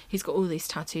got all these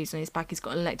tattoos on his back. He's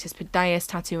got an Electus Pedaeus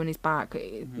tattoo on his back.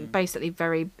 Basically,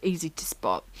 very easy to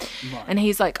spot." Right. And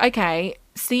he's like, "Okay,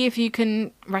 see if you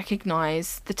can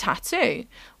recognise the tattoo."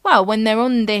 Well, when they're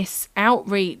on this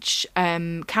outreach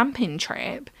camping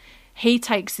trip, he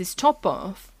takes his top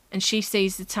off, and she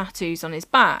sees the tattoos on his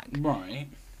back. Right.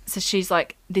 So she's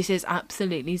like, "This is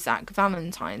absolutely Zach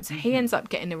Valentine." So he ends up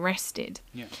getting arrested.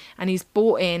 Yeah. And he's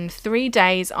brought in 3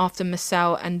 days after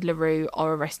Marcel and LaRue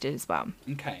are arrested as well.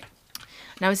 Okay.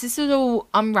 Now, as this is all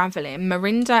unravelling,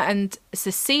 Marinda and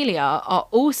Cecilia are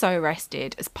also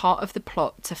arrested as part of the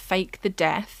plot to fake the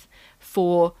death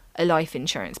for a life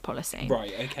insurance policy.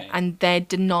 Right, okay. And they're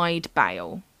denied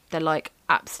bail. They're like,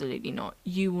 "Absolutely not.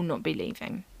 You will not be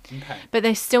leaving." Okay. But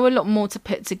there's still a lot more to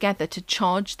put together to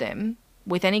charge them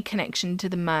with any connection to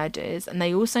the murders, and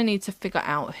they also need to figure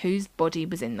out whose body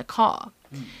was in the car.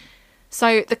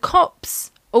 So the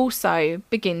cops also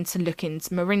begin to look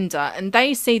into Marinda, and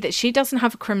they see that she doesn't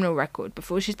have a criminal record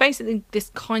before. She's basically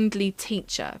this kindly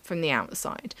teacher from the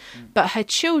outside, but her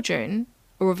children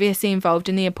are obviously involved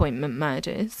in the appointment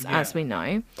murders, as we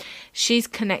know. She's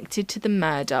connected to the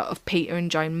murder of Peter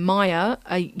and Joan Meyer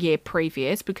a year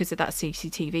previous because of that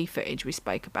CCTV footage we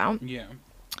spoke about. Yeah.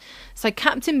 So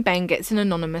Captain Ben gets an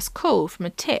anonymous call from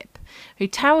a tip who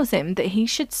tells him that he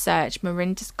should search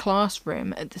Marinda's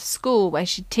classroom at the school where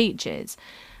she teaches.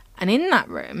 And in that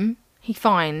room, he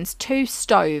finds 2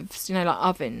 stoves, like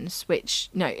ovens, which,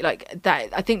 that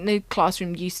I think the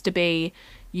classroom used to be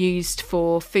used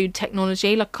for food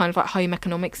technology, like kind of like home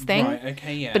economics thing. Right,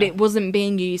 okay, yeah. But it wasn't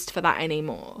being used for that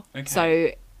anymore. Okay.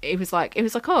 So it was like,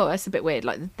 oh, that's a bit weird.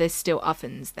 Like there's still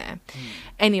ovens there.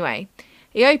 Anyway,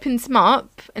 he opens them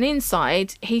up, and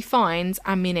inside he finds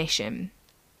ammunition.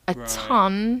 A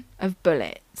ton of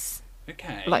bullets.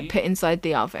 Okay. Like put inside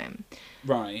the oven.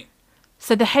 Right.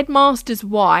 So the headmaster's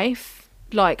wife,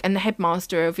 and the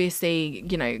headmaster obviously,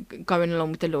 going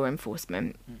along with the law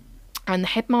enforcement. And the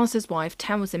headmaster's wife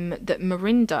tells him that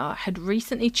Mirinda had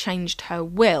recently changed her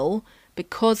will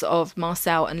because of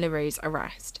Marcel and LaRue's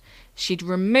arrest. She'd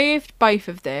removed both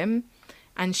of them,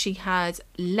 and she had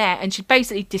and she'd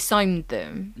basically disowned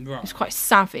them. Right. It was quite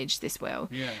savage, this will.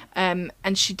 Yeah.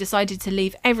 And she decided to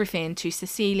leave everything to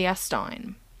Cecilia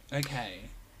Stein. Okay.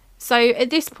 So at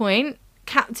this point,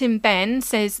 Captain Ben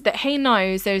says that he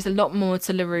knows there's a lot more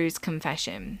to LaRue's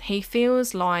confession. He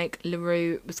feels like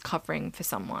LaRue was covering for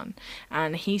someone,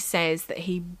 and he says that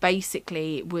he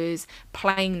basically was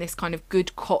playing this kind of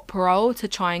good cop role to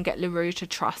try and get LaRue to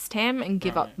trust him and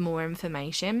give up more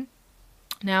information.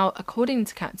 Now, according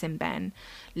to Captain Ben,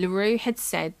 LaRue had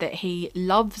said that he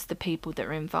loves the people that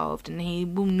are involved and he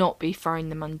will not be throwing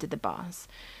them under the bus.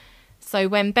 So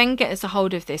when Ben gets a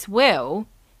hold of this will,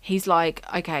 he's like,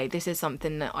 okay, this is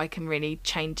something that I can really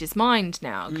change his mind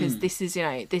now, because this is,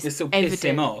 this will evident, piss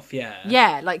him off, yeah.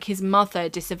 Yeah, like his mother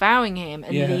disavowing him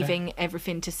and leaving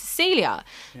everything to Cecilia.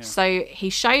 Yeah. So he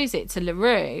shows it to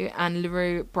LaRue, and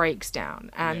LaRue breaks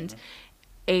down. And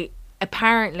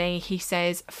apparently he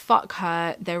says, fuck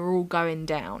her, they're all going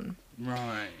down.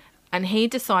 Right. And he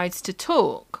decides to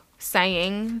talk,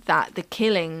 saying that the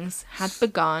killings had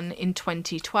begun in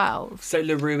 2012. So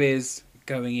LaRue is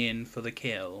going in for the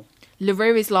kill.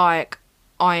 LaRue is like,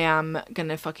 I am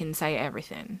gonna fucking say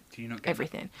everything. Do you not get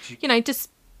everything?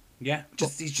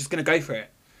 he's just gonna go for it.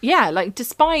 Yeah, like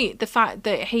despite the fact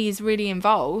that he's really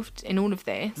involved in all of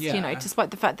this,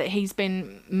 despite the fact that he's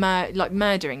been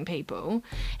murdering people,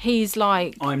 he's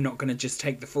like, I'm not gonna just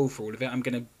take the fall for all of it. I'm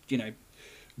gonna,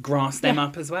 grass them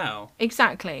up as well.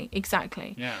 Exactly.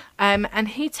 Yeah. And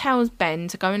he tells Ben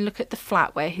to go and look at the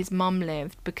flat where his mum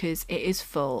lived because it is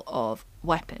full of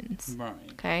weapons. Right.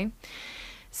 Okay.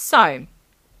 So,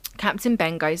 Captain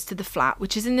Ben goes to the flat,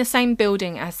 which is in the same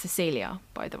building as Cecilia,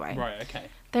 by the way. Right, okay.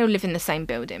 They all live in the same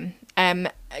building.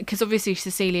 Because obviously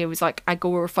Cecilia was like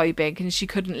agoraphobic and she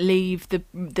couldn't leave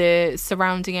the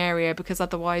surrounding area because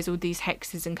otherwise all these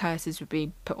hexes and curses would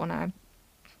be put on her.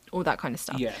 All that kind of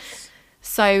stuff. Yes.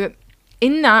 So,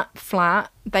 in that flat,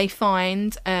 they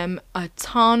find a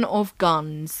ton of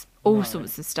guns, all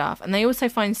sorts of stuff. And they also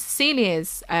find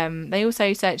Cecilia's, they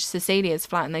also search Cecilia's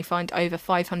flat and they find over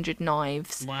 500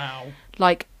 knives. Wow.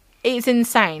 Like, it's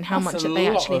insane how That's much they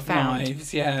actually found.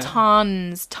 Knives, yeah.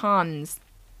 Tons.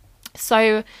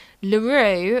 So,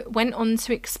 LaRue went on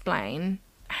to explain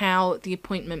how the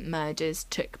appointment murders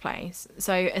took place.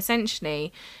 So,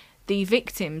 essentially, the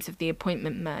victims of the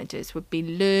appointment murders would be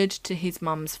lured to his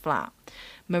mum's flat.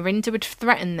 Mirinda would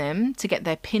threaten them to get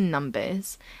their PIN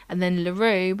numbers, and then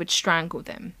LaRue would strangle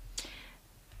them.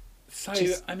 So,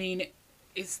 is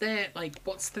there,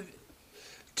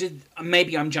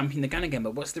 maybe I'm jumping the gun again,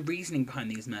 but what's the reasoning behind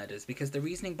these murders? Because the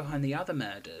reasoning behind the other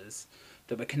murders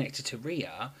that were connected to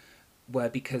Rhea were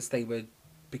because they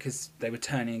were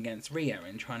turning against Rhea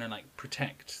and trying to,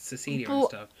 protect Cecilia and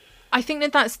stuff. I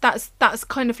think that's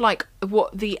kind of like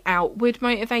what the outward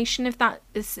motivation of that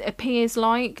appears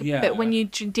like. Yeah. But when you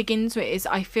dig into it,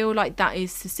 I feel like that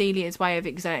is Cecilia's way of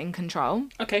exerting control.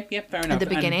 Okay, yeah, fair enough. At the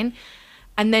beginning.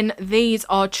 And then these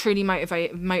are truly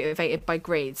motivated by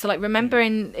greed. So, remember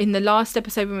in the last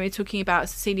episode when we were talking about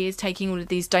Cecilia's taking all of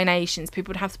these donations,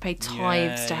 people would have to pay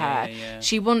tithes to her. Yeah.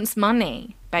 She wants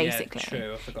money, basically. Yeah,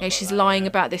 true. I forgot about she's that, lying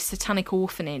about this satanic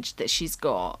orphanage that she's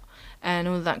got and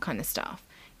all that kind of stuff.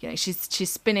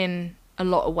 She's spinning a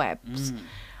lot of webs.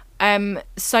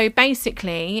 So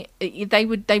basically, they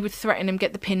would threaten them,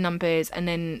 get the PIN numbers, and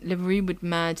then LaRue would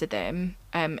murder them.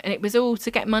 And it was all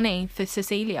to get money for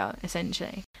Cecilia,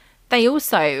 essentially. They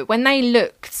also, when they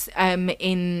looked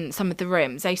in some of the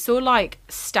rooms, they saw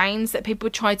stains that people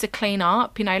tried to clean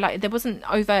up. There wasn't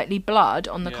overtly blood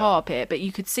on the carpet, but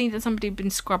you could see that somebody had been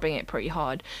scrubbing it pretty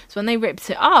hard. So when they ripped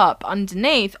it up,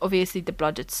 underneath, obviously the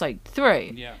blood had soaked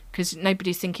through. Yeah. Because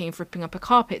nobody's thinking of ripping up a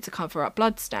carpet to cover up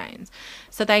blood stains.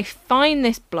 So they find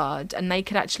this blood, and they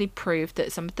could actually prove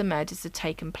that some of the murders had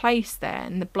taken place there,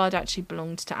 and the blood actually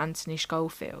belonged to Anthony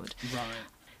Schofield. Right.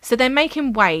 So they're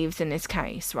making waves in this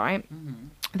case, right? Mm-hmm.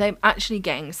 They're actually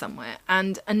getting somewhere.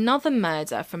 And another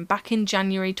murder from back in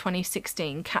January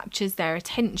 2016 captures their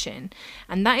attention.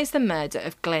 And that is the murder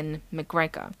of Glenn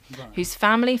McGregor, whose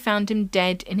family found him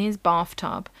dead in his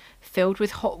bathtub, filled with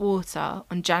hot water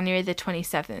on January the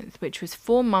 27th, which was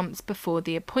 4 months before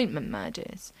the appointment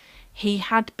murders. He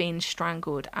had been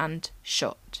strangled and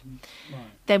shot. Right.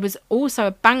 There was also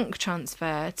a bank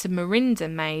transfer to Mirinda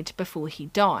made before he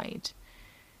died.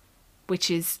 Which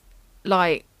is,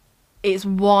 it's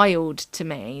wild to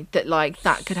me that,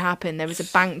 that could happen. There was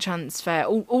a bank transfer,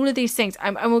 all of these things.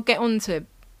 And we'll get on to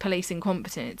police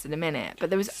incompetence in a minute, but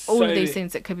there was all of these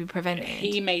things that could be prevented.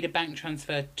 He made a bank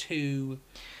transfer to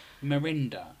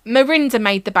Mirinda. Mirinda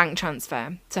made the bank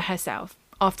transfer to herself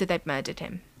after they'd murdered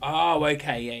him. Oh,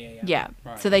 okay, yeah.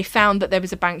 Right. So they found that there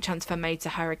was a bank transfer made to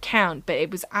her account, but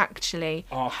it was actually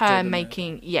after her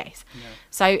making... Yes. Yeah.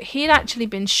 So he had actually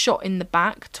been shot in the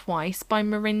back twice by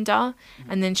Mirinda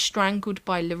and then strangled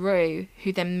by LaRue,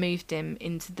 who then moved him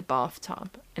into the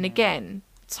bathtub. And again,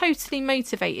 totally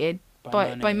motivated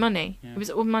by money. Yeah. It was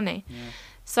all money. Yeah.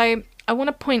 So I want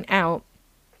to point out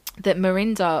that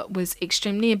Mirinda was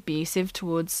extremely abusive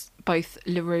towards both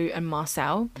LaRue and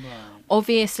Marcel. Right.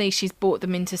 Obviously, she's brought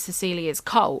them into Cecilia's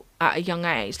cult at a young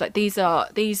age. Like, these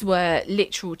were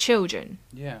literal children.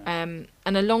 Yeah. And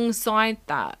alongside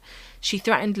that, she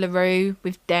threatened LaRue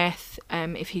with death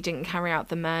if he didn't carry out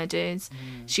the murders.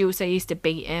 She also used to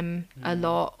beat him a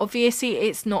lot. Obviously,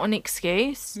 it's not an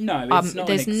excuse. No, it's not.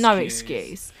 There's no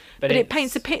excuse. But it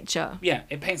paints a picture. Yeah,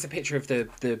 it paints a picture of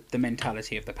the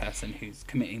mentality of the person who's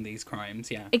committing these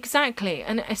crimes, yeah. Exactly,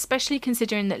 and especially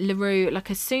considering that LaRue, like,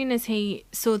 as soon as he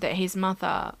saw that his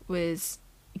mother was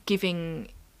getting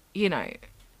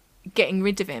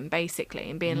rid of him,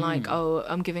 basically, and being like, oh,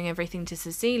 I'm giving everything to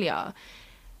Cecilia,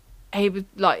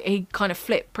 he kind of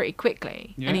flipped pretty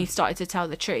quickly, and he started to tell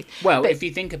the truth. Well, if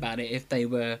you think about it, if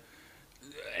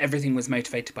everything was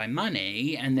motivated by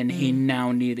money, and then he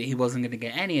now knew that he wasn't going to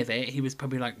get any of it, he was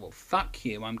probably like, well, fuck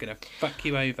you, I'm going to fuck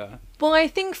you over. Well, I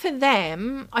think for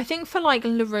like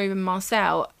LaRue and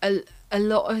Marcel, a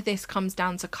lot of this comes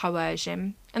down to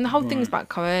coercion, and the whole thing is about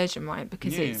coercion, right?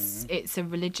 Because it's a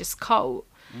religious cult.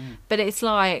 But it's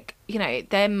like,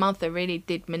 their mother really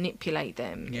did manipulate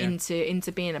them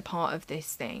into being a part of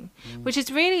this thing, which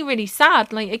is really, really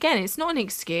sad. Like, again, it's not an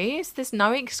excuse. There's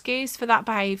no excuse for that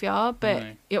behaviour,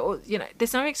 but,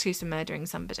 there's no excuse for murdering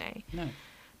somebody. No.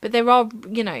 But there are,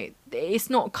 it's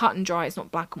not cut and dry. It's not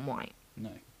black and white. No.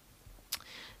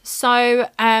 So,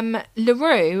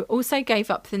 LaRue also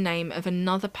gave up the name of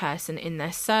another person in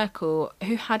their circle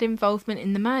who had involvement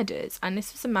in the murders, and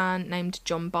this was a man named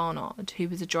John Barnard, who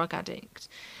was a drug addict.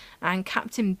 And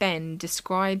Captain Ben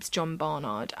describes John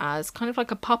Barnard as kind of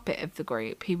like a puppet of the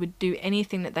group. He would do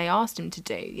anything that they asked him to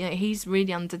do. He's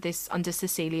really under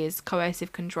Cecilia's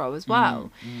coercive control as well.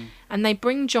 And they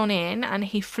bring John in, and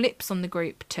he flips on the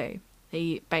group too.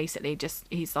 He basically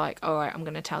he's like, all right, I'm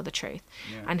going to tell the truth.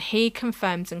 Yeah. And he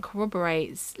confirms and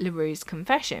corroborates LaRue's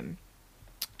confession.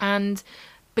 And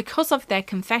because of their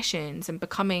confessions and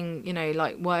becoming,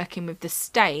 working with the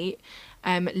state,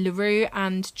 LaRue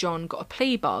and John got a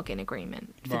plea bargain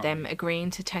agreement for them agreeing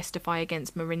to testify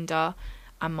against Mirinda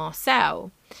and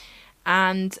Marcel.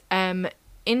 And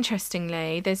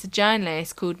interestingly, there's a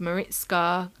journalist called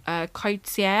Mariska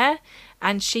Coetzee,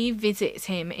 and she visits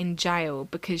him in jail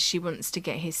because she wants to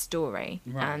get his story.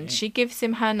 Right. And she gives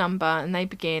him her number, and they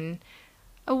begin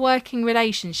a working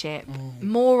relationship.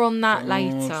 More on that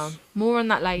later.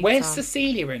 Where's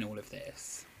Cecilia in all of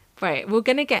this? Right, we're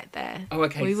going to get there. Oh,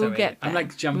 okay, we will get there. I'm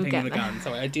like jumping the gun.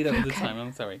 Sorry, I do that all the time.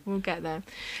 I'm sorry. We'll get there.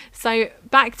 So,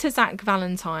 back to Zach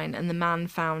Valentine and the man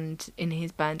found in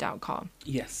his burned out car.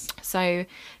 Yes. So,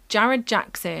 Jared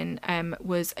Jackson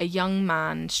was a young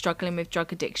man struggling with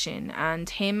drug addiction, and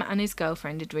him and his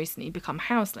girlfriend had recently become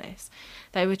houseless.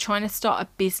 They were trying to start a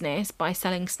business by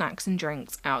selling snacks and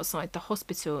drinks outside the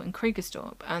hospital in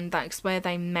Krugersdorp, and that's where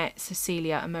they met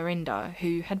Cecilia and Mirinda,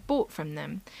 who had bought from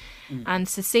them. And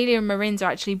Cecilia and Mirinda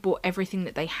actually bought everything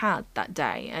that they had that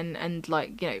day, and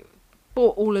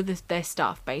bought all of their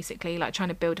stuff, basically, like trying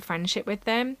to build a friendship with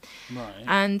them. Right.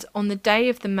 And on the day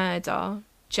of the murder,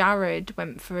 Jared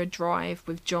went for a drive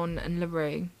with John and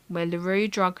LaRue, where LaRue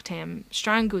drugged him,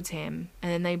 strangled him, and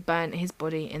then they burnt his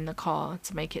body in the car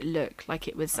to make it look like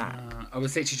it was Zach. I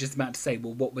was literally just about to say,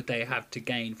 well, what would they have to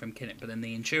gain from killing? But then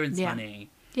the insurance money.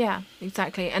 Yeah,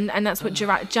 exactly. And that's what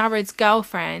Jared's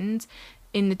girlfriend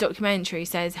in the documentary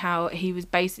says, how he was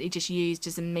basically just used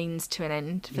as a means to an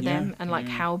end for them, and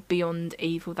how beyond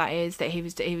evil that is, that he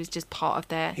was just part of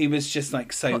their... He was just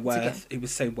like he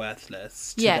was so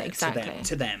worthless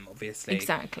to them, obviously.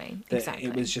 Exactly.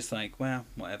 It was just like, well,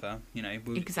 whatever,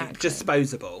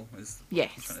 disposable, as I'm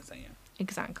trying to say, yeah.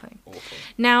 Exactly. Awful.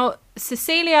 Now,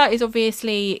 Cecilia is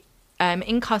obviously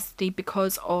in custody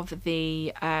because of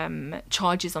the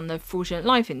charges on the fraudulent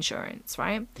life insurance,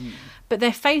 right? But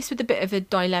they're faced with a bit of a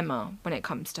dilemma when it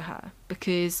comes to her,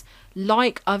 because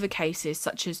like other cases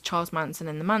such as Charles Manson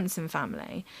and the Manson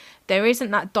family, there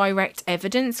isn't that direct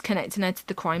evidence connecting her to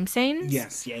the crime scenes.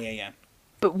 Yes, yeah.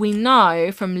 But we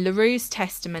know from LaRue's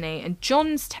testimony and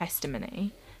John's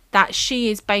testimony that she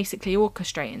is basically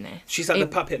orchestrating this. She's like the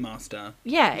puppet master.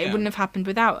 Yeah, it wouldn't have happened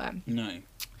without her. No.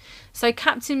 So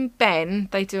Captain Ben,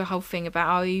 they do a whole thing about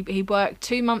how he worked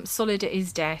 2 months solid at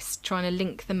his desk trying to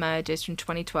link the murders from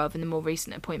 2012 and the more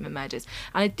recent appointment murders.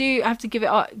 And I do have to give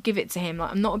it to him.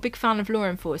 Like, I'm not a big fan of law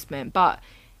enforcement, but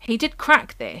he did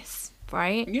crack this,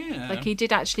 right? Yeah. Like, he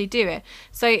did actually do it.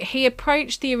 So he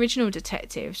approached the original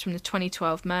detectives from the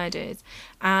 2012 murders,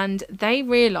 and they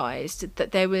realised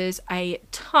that there was a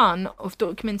ton of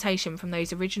documentation from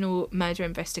those original murder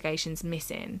investigations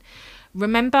missing.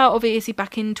 Remember, obviously,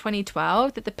 back in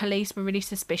 2012, that the police were really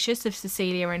suspicious of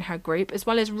Cecilia and her group, as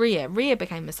well as Rhea. Rhea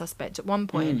became a suspect at one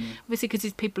point, obviously because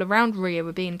these people around Rhea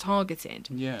were being targeted.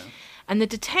 Yeah. And the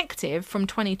detective from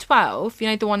 2012, you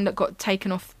know, the one that got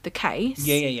taken off the case...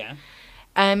 Yeah.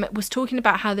 was talking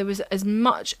about how there was as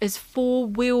much as 4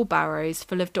 wheelbarrows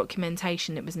full of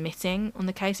documentation that was missing on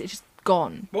the case. It's just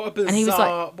gone. What a bizarre... And he was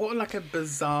like, what a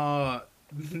bizarre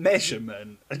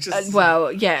measurement.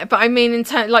 Well, yeah, but I mean, in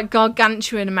terms like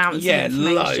gargantuan amounts of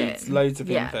information. Loads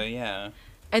of info, yeah.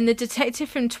 And the detective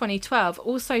from 2012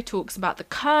 also talks about the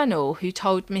colonel who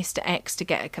told Mr. X to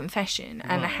get a confession,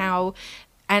 and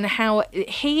how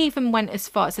he even went as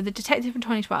far... So the detective from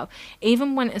 2012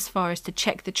 even went as far as to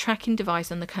check the tracking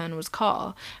device on the colonel's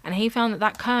car, and he found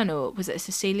that colonel was at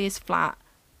Cecilia's flat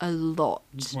a lot.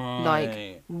 Right.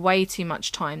 Like, way too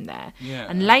much time there. Yeah.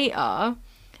 And later...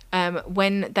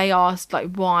 when they asked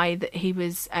like why that he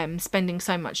was spending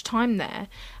so much time there,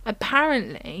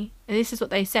 apparently, and this is what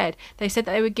they said that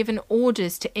they were given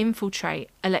orders to infiltrate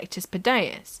Electus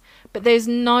Pedaeus, but there's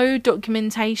no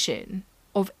documentation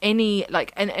of any,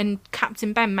 like, and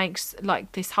Captain Ben makes like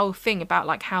this whole thing about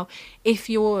like how if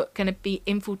you're going to be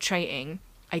infiltrating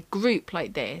a group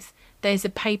like this, there's a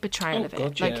paper trail of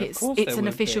it. Like, it's an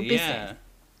official business. Yeah.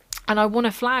 And I want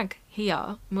to flag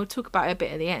here, and we'll talk about it a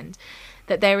bit at the end,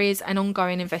 that there is an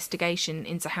ongoing investigation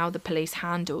into how the police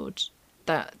handled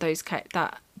those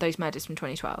murders from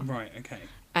 2012. Right, okay.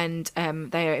 And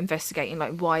they are investigating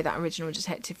like why that original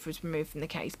detective was removed from the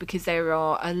case, because there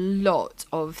are a lot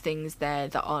of things there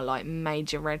that are like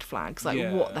major red flags.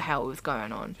 Like, what the hell was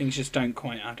going on? Things just don't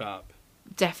quite add up.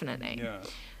 Definitely. Yeah.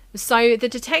 So the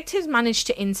detectives managed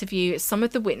to interview some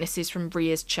of the witnesses from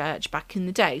Rhea's church back in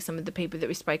the day, some of the people that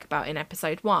we spoke about in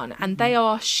episode 1, and they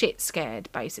are shit scared,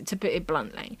 basically, to put it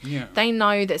bluntly. Yeah. They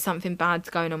know that something bad's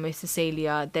going on with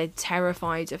Cecilia. They're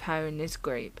terrified of her in this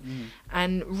group.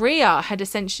 And Rhea had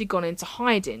essentially gone into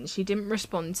hiding. She didn't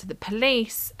respond to the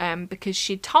police because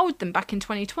she told them back in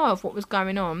 2012 what was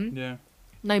going on. Yeah.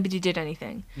 Nobody did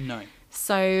anything. No.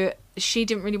 So she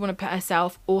didn't really want to put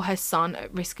herself or her son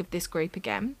at risk of this group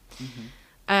again.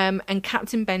 And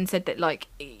Captain Ben said that, like,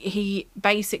 he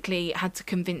basically had to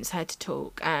convince her to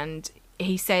talk. And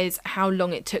he says how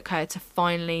long it took her to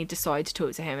finally decide to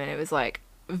talk to him. And it was, like,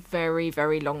 a very,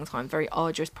 very long time, very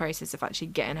arduous process of actually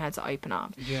getting her to open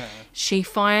up. Yeah. She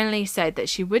finally said that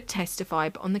she would testify,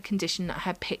 but on the condition that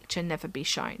her picture never be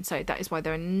shown. So that is why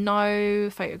there are no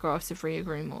photographs of Rhea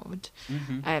Greenwald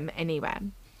anywhere.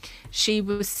 She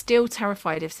was still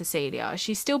terrified of Cecilia.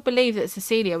 She still believed that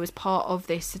Cecilia was part of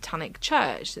this satanic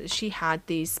church, that she had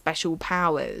these special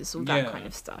powers, all that kind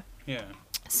of stuff. Yeah.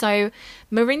 So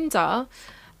Mirinda,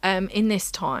 in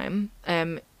this time,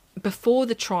 before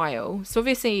the trial, so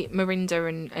obviously Mirinda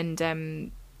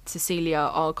and Cecilia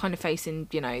are kind of facing,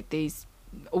 you know,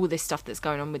 all this stuff that's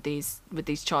going on with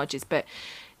these charges, but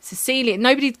Cecilia,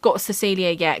 nobody's got Cecilia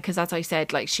yet, because as I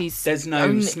said, like, there's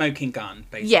no smoking gun,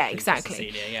 basically. Yeah, exactly.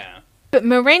 Cecilia, yeah. But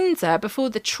Mirinda, before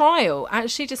the trial,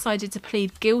 actually decided to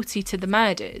plead guilty to the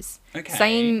murders,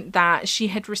 saying that she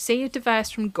had received a verse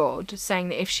from God saying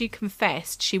that if she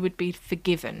confessed, she would be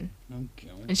forgiven. Oh,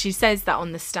 God. And she says that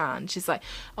on the stand. She's like,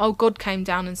 oh, God came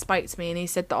down and spoke to me and he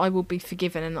said that I will be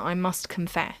forgiven and that I must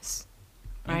confess.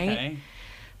 Right? Okay.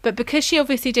 But because she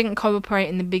obviously didn't cooperate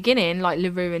in the beginning, like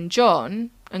LaRue and John,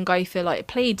 and go for like a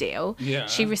plea deal,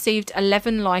 she received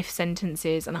 11 life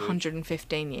sentences and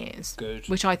 115 years. Good.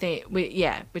 Which I think,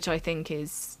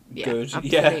 is good.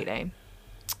 Absolutely.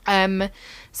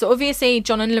 So obviously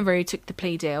John and LaRue took the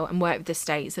plea deal and worked with the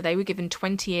state, so they were given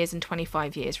 20 years and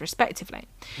 25 years respectively.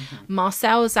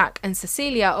 Marcel, Zach and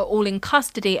Cecilia are all in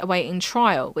custody awaiting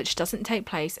trial, which doesn't take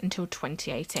place until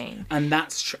 2018. And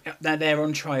that's they're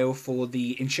on trial for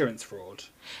the insurance fraud.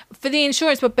 For the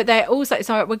insurance, but they're also...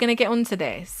 So we're going to get onto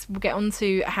this. We'll get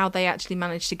onto how they actually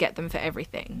managed to get them for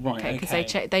everything. Right, okay.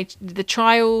 Because the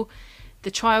trial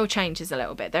the trial changes a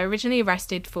little bit. They're originally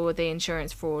arrested for the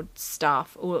insurance fraud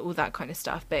stuff, all that kind of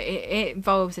stuff, but it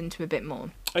evolves into a bit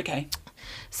more. Okay.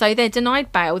 So they're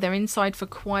denied bail. They're inside for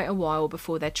quite a while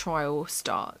before their trial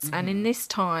starts. And in this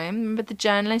time, remember the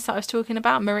journalist that I was talking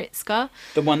about, Maritska?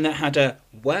 The one that had a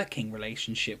working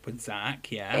relationship with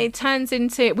Zach, yeah. It turns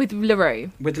into... With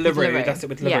LaRue. With LaRue, that's it,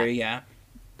 with LaRue, yeah.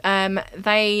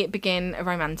 They begin a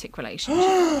romantic relationship.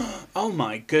 Oh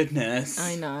my goodness.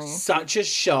 I know. Such a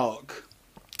shock.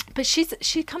 But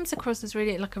she comes across as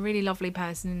really like a really lovely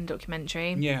person in the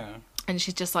documentary. Yeah. And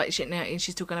she's just like,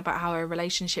 she's talking about how her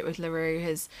relationship with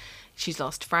LaRue she's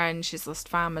lost friends, she's lost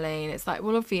family. And it's like,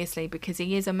 well, obviously, because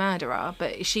he is a murderer.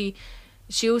 But she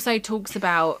also talks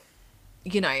about,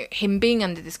 him being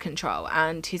under this control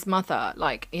and his mother,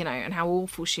 like, and how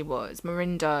awful she was.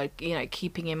 Mirinda,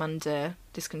 keeping him under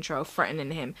this control,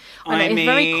 threatening him. I mean, it's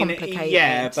very complicated.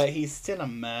 Yeah, but he's still a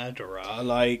murderer.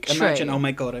 Like, True. Imagine, oh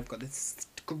my God, I've got this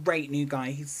great new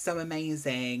guy. He's so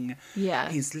amazing.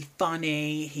 Yeah. He's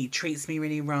funny. He treats me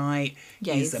really right.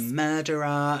 Yeah, he's a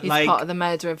murderer. He's like, part of the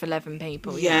murder of 11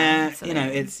 people. Yeah,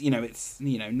 it's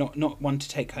not one to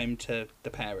take home to the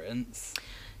parents.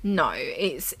 No,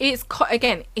 it's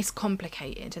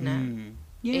complicated, isn't it?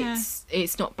 Yeah.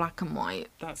 It's not black and white.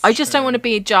 That's I just true. don't want to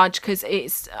be a judge because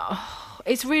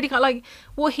it's really like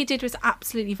what he did was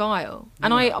absolutely vile,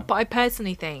 and I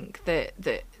personally think that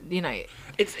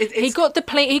it's he got the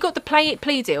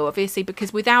plea deal, obviously,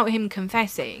 because without him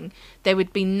confessing, there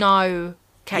would be no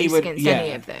case against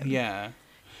any of them. Yeah,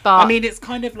 but I mean, it's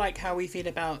kind of like how we feel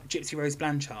about Gypsy Rose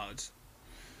Blanchard.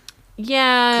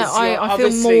 Yeah, I feel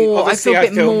a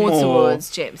bit more towards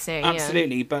Gypsy.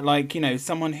 Absolutely, yeah. but like,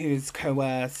 someone who's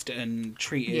coerced and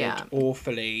treated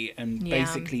awfully and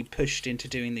basically pushed into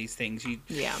doing these things.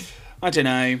 I don't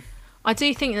know. I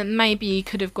do think that maybe you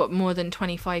could have got more than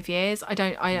 25 years. I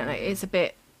don't know. It's a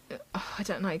bit. I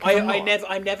don't know.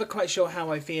 I'm never quite sure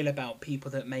how I feel about people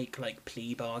that make like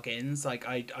plea bargains. Like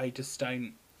I just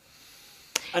don't.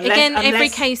 Unless, every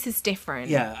case is different.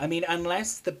 Yeah, I mean,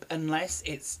 unless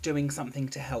it's doing something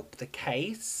to help the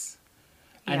case,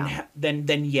 and then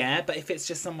yeah. But if it's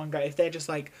just if they're just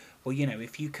like, well,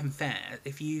 if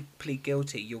you plead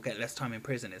guilty, you'll get less time in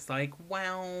prison. It's like,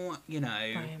 well,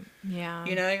 Right. Yeah.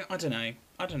 I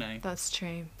don't know. That's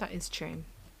true. That is true.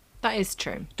 That is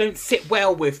true. Don't sit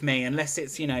well with me unless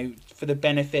it's for the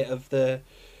benefit of the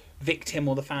victim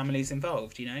or the families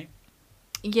involved.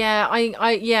 Yeah,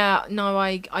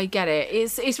 I get it.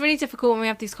 It's really difficult when we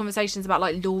have these conversations about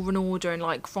like law and order and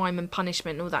like crime and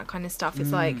punishment and all that kind of stuff.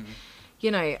 It's like,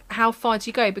 how far do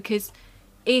you go? Because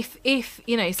if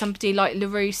somebody like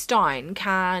LaRue Stein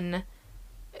can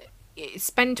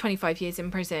spend 25 years in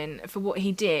prison for what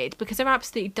he did, because there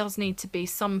absolutely does need to be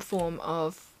some form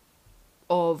of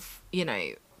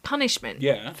punishment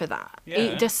for that.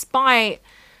 Yeah. Despite.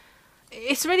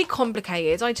 It's really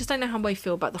complicated. I just don't know how I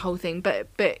feel about the whole thing. But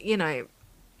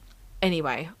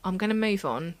anyway, I'm going to move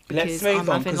on because I'm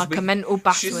having like a mental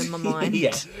battle in my mind.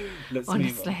 Yeah, let's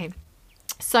honestly. move on.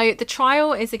 So the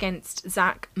trial is against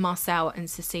Zach, Marcel and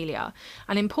Cecilia.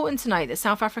 And important to note that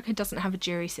South Africa doesn't have a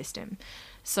jury system.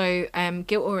 So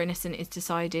guilt or innocence is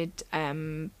decided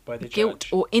by the guilt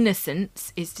judge. or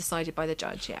innocence is decided by the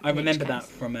judge. Yeah, I remember that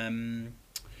from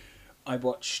I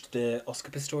watched the Oscar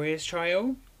Pistorius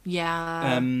trial.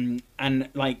 Yeah. And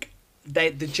like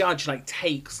the judge like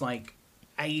takes like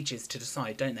ages to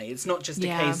decide, don't they? It's not just a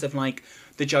case of like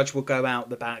the judge will go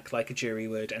out the back like a jury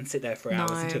would and sit there for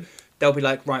hours until they'll be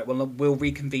like, right, well, we'll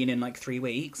reconvene in like 3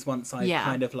 weeks once I've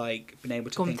kind of like been able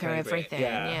to gone think through over everything.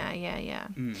 It. Yeah.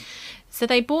 So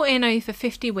they brought in over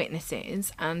 50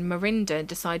 witnesses, and Mirinda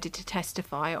decided to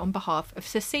testify on behalf of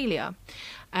Cecilia,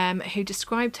 who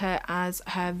described her as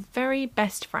her very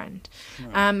best friend.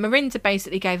 Right. Mirinda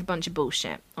basically gave a bunch of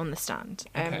bullshit on the stand.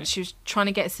 She was trying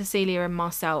to get Cecilia and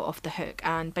Marcel off the hook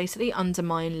and basically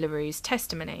undermine LaRue's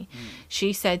testimony.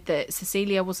 She said that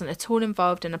Cecilia wasn't at all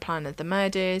involved in a plan of the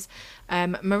murders.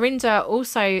 Mirinda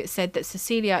also said that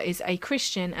Cecilia is a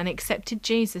Christian and accepted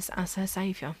Jesus as her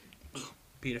saviour.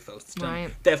 Beautiful. Right.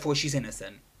 Therefore, she's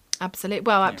innocent. Absolutely.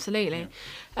 Well, absolutely.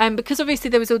 Yeah. Because obviously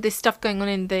there was all this stuff going on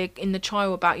in the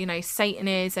trial about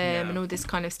Satanism and all this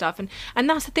kind of stuff, and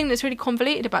that's the thing that's really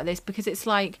convoluted about this, because it's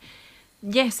like,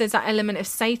 yes, there's that element of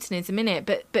Satanism in it,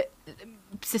 but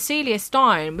Cecilia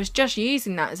Stein was just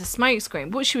using that as a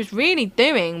smokescreen. What she was really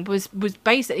doing was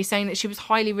basically saying that she was a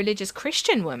highly religious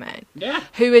Christian woman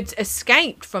who had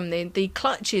escaped from the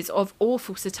clutches of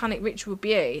awful satanic ritual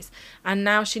abuse, and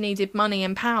now she needed money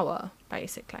and power,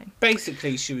 basically.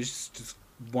 Basically, she was just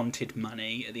wanted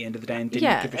money at the end of the day and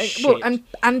didn't give a shit. Well,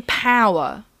 and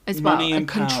power as Money well, and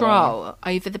power. control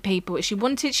over the people. She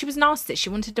was narcissist. She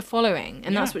wanted a following,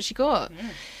 and that's what she got. Yeah.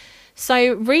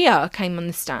 So Rhea came on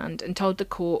the stand and told the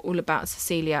court all about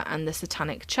Cecilia and the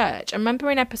Satanic Church. And remember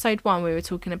in episode 1 we were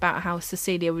talking about how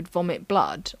Cecilia would vomit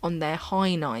blood on their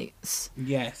high nights.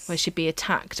 Yes. Where she'd be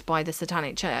attacked by the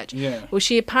Satanic Church. Yeah. Well,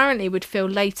 she apparently would fill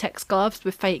latex gloves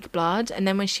with fake blood, and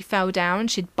then when she fell down,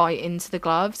 she'd bite into the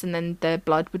gloves, and then the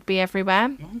blood would be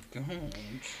everywhere. Oh, God.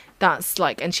 That's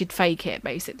like, and she'd fake it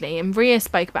basically. And Rhea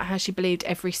spoke about how she believed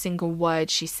every single word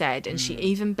she said, and she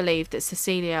even believed that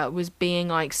Cecilia was being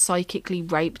like psychically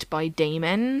raped by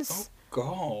demons. Oh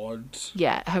God.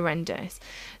 Yeah, horrendous.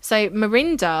 So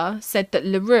Mirinda said that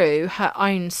LaRue, her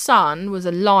own son, was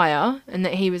a liar and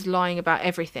that he was lying about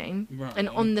everything. Right. And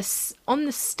on the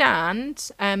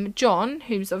stand, John,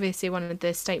 who's obviously one of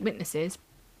the state witnesses,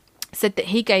 said that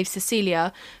he gave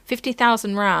Cecilia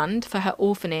 50,000 rand for her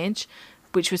orphanage,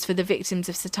 which was for the victims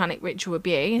of satanic ritual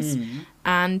abuse.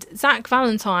 And Zach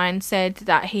Valentine said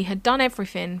that he had done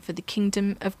everything for the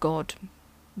kingdom of God.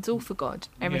 It's all for God,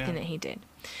 everything that he did.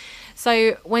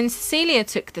 So when Cecilia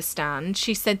took the stand,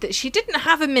 she said that she didn't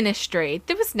have a ministry.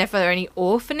 There was never any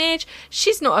orphanage.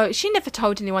 She never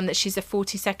told anyone that she's a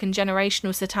 42nd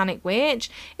generational satanic witch.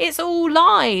 It's all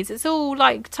lies. It's all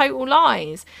like total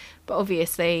lies. But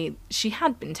obviously she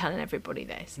had been telling everybody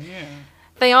this. Yeah.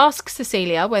 They ask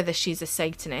Cecilia whether she's a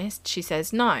Satanist. She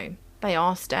says no. They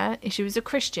asked her if she was a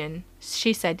Christian.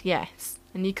 She said yes.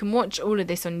 And you can watch all of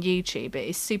this on YouTube. It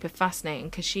is super fascinating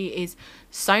because she is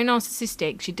so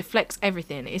narcissistic. She deflects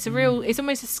everything. It's it's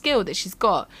almost a skill that she's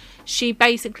got. She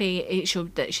basically,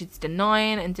 she's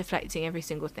denying and deflecting every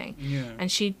single thing. Yeah. And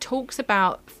she talks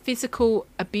about physical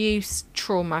abuse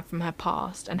trauma from her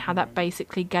past and how that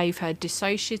basically gave her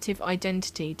dissociative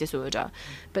identity disorder.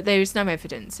 But there is no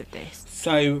evidence of this.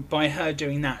 So by her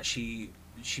doing that, she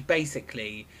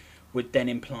basically would then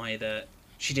imply that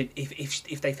she did.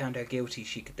 If they found her guilty,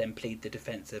 she could then plead the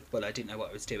defence of, well, I didn't know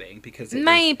what I was doing because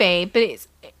but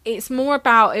it's more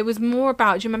about. It was more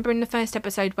about. Do you remember in the first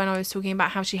episode when I was talking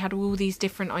about how she had all these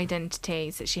different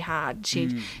identities that she had?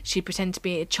 She pretended to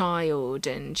be a child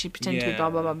and she pretended to be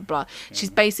blah blah blah blah. Yeah. She's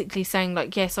basically saying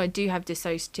like, yes, I do have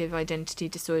dissociative identity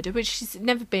disorder, which she's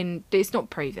never been. It's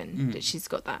not proven that she's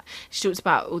got that. She talks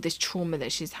about all this trauma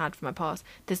that she's had from her past.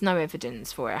 There's no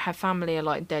evidence for it. Her family are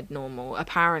like dead normal,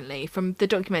 apparently, from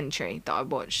the documentary that I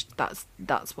watched.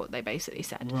 That's what they basically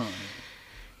said. Right.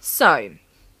 So,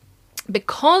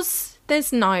 because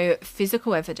there's no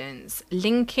physical evidence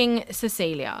linking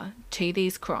Cecilia to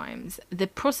these crimes, the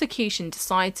prosecution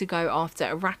decided to go after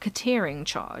a racketeering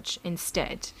charge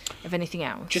instead of anything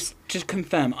else. Just to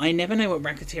confirm, I never know what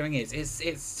racketeering is.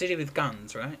 It's to do with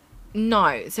guns, right?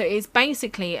 No, so it's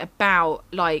basically about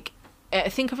like,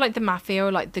 think of like the mafia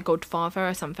or like the Godfather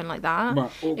or something like that.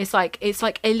 Right. It's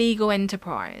like illegal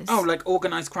enterprise. Oh, like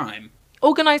organised crime.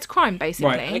 Organised crime, basically.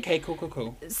 Right. Okay.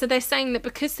 Cool. So they're saying that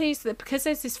because there's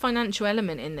this financial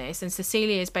element in this, and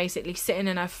Cecilia is basically sitting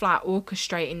in her flat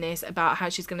orchestrating this about how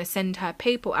she's going to send her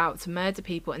people out to murder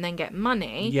people and then get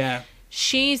money. Yeah.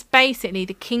 She's basically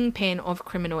the kingpin of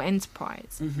criminal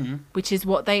enterprise, which is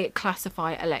what they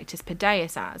classify Electus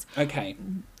Pedaeus as. Okay.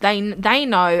 They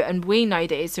know, and we know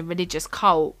that it's a religious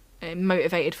cult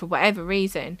motivated for whatever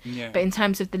reason. Yeah. But in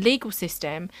terms of the legal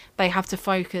system, they have to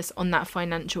focus on that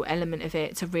financial element of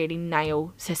it to really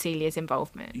nail Cecilia's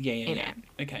involvement in it.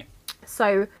 Okay.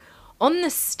 So on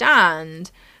the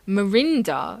stand,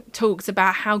 Mirinda talks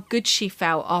about how good she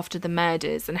felt after the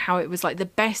murders and how it was like the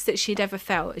best that she'd ever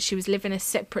felt. She was living a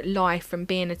separate life from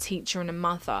being a teacher and a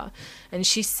mother. And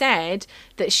she said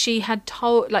that she had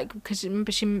told, like, because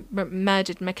remember she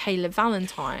murdered Michaela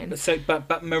Valentine.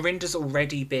 But Mirinda's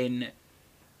already been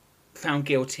found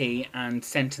guilty and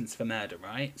sentenced for murder,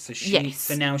 right? So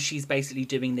so now she's basically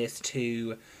doing this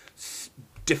to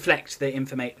deflect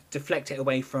it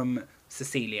away from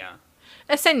Cecilia.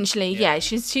 Essentially, yeah.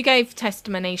 She gave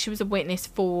testimony. She was a witness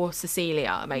for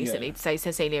Cecilia, basically, to say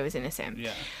Cecilia was innocent.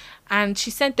 Yeah. And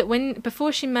she said that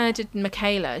before she murdered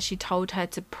Michaela, she told her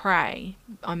to pray,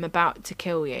 I'm about to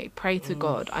kill you. Pray to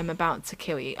God, I'm about to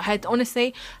kill you.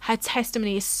 Honestly, her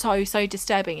testimony is so, so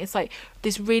disturbing. It's like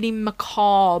this really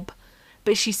macabre,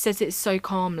 but she says it so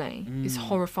calmly. It's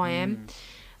horrifying.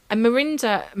 And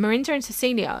Mirinda and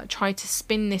Cecilia tried to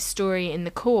spin this story in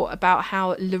the court about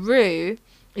how LaRue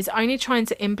is only trying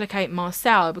to implicate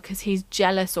Marcel because he's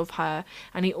jealous of her,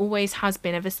 and he always has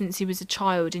been ever since he was a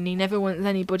child, and he never wants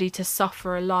anybody to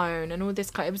suffer alone and all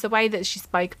this kind. It was the way that she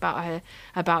spoke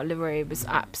about LaRue was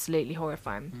absolutely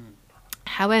horrifying.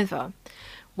 However,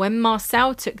 when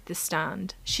Marcel took the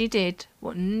stand, she did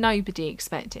what nobody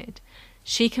expected.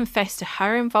 she confessed to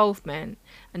her involvement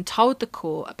and told the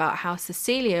court about how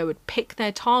Cecilia would pick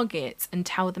their targets and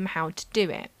tell them how to do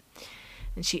it.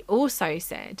 And she also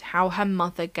said how her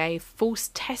mother gave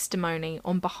false testimony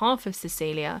on behalf of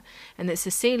Cecilia and that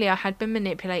Cecilia had been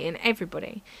manipulating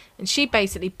everybody. And she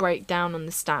basically broke down on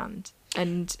the stand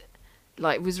and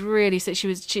like was really so she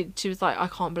was like, I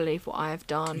can't believe what I have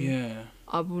done. Yeah.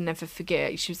 I will never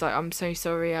forget. She was like, I'm so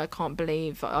sorry, I can't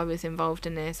believe I was involved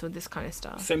in this, or this kind of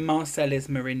stuff. So Marcel is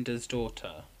Miranda's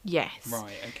daughter? Yes.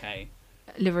 Right, okay.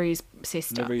 LaRue's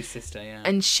sister. LaRue's sister, yeah.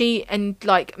 And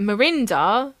like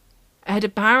Miranda had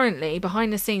apparently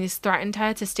behind the scenes threatened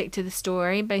her to stick to the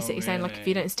story, basically saying like, if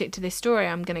you don't stick to this story,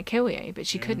 I'm going to kill you. But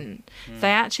she couldn't.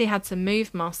 They actually had to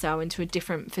move Marcel into a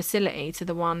different facility to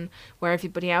the one where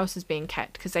everybody else was being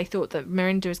kept because they thought that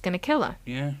Miranda was going to kill her.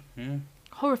 Yeah.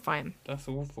 Horrifying. That's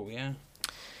awful, yeah.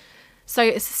 So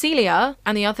Cecilia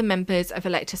and the other members of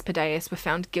Electus Pedaeus were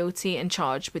found guilty and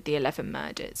charged with the 11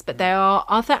 murders. But there are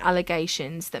other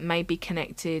allegations that may be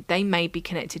connected. They may be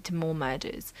connected to more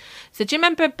murders. So do you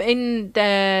remember in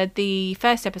the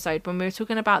first episode when we were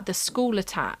talking about the school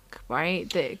attack, right?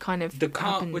 That kind of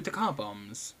happened with the car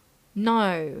bombs?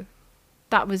 No.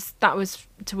 That was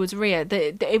towards Rhea.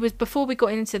 It was before we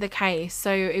got into the case.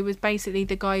 So it was basically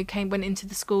the guy who went into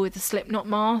the school with the Slipknot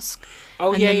mask.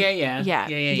 Oh, and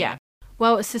yeah.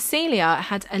 Well, Cecilia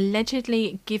had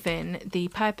allegedly given the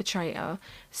perpetrator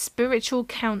spiritual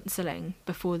counselling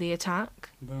before the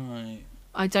attack. Right.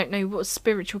 I don't know what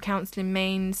spiritual counselling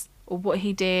means or what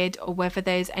he did or whether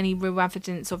there's any real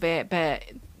evidence of it, but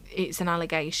it's an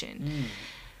allegation.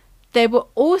 There were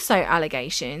also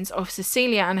allegations of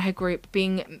Cecilia and her group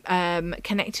being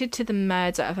connected to the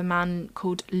murder of a man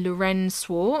called Loren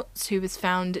Swartz, who was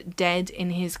found dead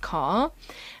in his car.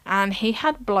 And he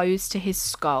had blows to his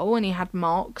skull and he had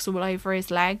marks all over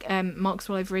his marks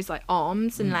all over his like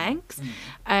arms and legs,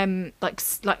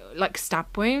 like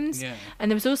stab wounds. Yeah.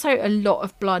 And there was also a lot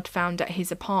of blood found at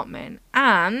his apartment.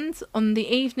 And on the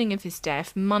evening of his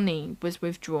death, money was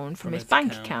withdrawn from his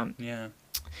bank account. Yeah.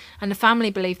 And the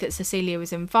family believed that Cecilia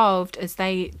was involved as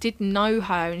they did know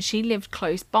her and she lived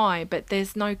close by, but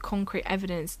there's no concrete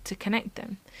evidence to connect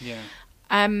them. Yeah.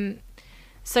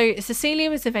 So Cecilia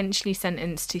was eventually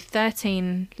sentenced to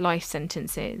 13 life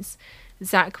sentences.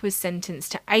 Zach was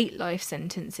sentenced to 8 life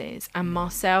sentences and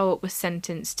Marcel was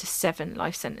sentenced to 7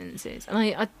 life sentences. And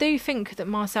I do think that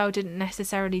Marcel didn't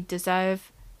necessarily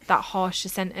deserve that harsh a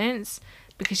sentence,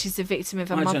 because she's a victim of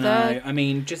a mother. I don't know. I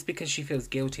mean, just because she feels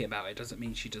guilty about it doesn't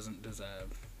mean she doesn't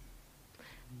deserve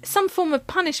some form of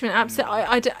punishment.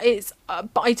 Absolutely.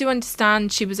 But I do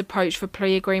understand she was approached for a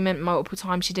plea agreement multiple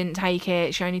times. She didn't take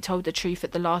it. She only told the truth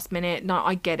at the last minute. No,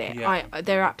 I get it. Yeah.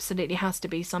 There absolutely has to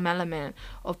be some element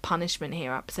of punishment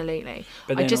here. Absolutely.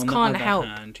 But then I just on the can't other help.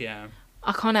 hand, yeah.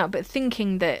 I can't help but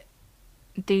thinking that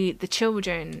the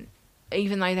children,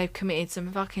 even though they've committed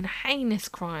some fucking heinous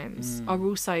crimes, are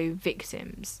also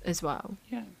victims as well.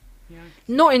 Yeah.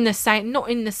 Not in the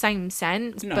same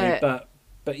sense. No,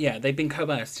 but yeah, they've been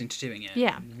coerced into doing it.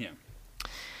 Yeah. Yeah.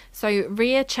 So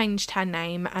Rhea changed her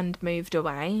name and moved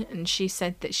away, and she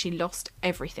said that she lost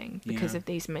everything because of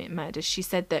these murders. She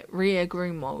said that Rhea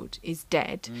Grunwald is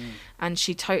dead, and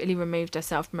she totally removed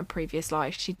herself from a previous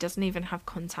life. She doesn't even have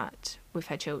contact with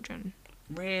her children.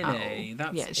 Really?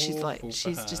 That's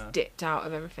she's just dipped out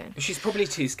of everything. She's probably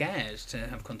too scared to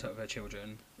have contact with her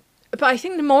children. But I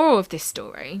think the moral of this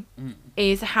story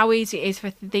is how easy it is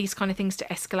for these kind of things to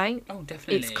escalate. Oh,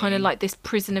 definitely. It's kind of like this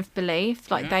prison of belief.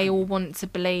 Like, they all want to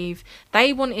believe.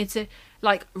 They wanted to...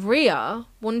 Like, Rhea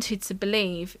wanted to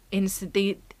believe in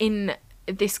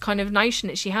this kind of notion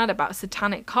that she had about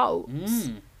satanic cults.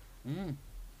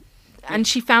 And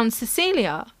she found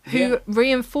Cecilia, who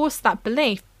reinforced that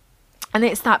belief. And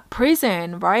it's that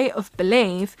prison, right, of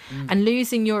belief and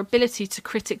losing your ability to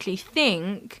critically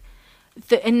think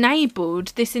that enabled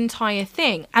this entire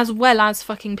thing, as well as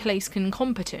fucking police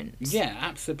incompetence. Yeah,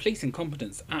 absolutely. Police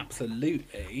incompetence,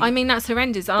 absolutely. I mean, that's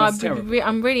horrendous. That's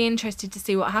I'm really interested to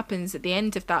see what happens at the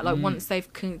end of that, like once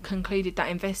they've concluded that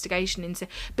investigation into...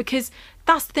 Because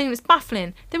that's the thing that's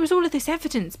baffling. There was all of this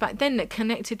evidence back then that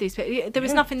connected these people. There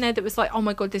was nothing there that was like, oh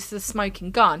my God, this is a smoking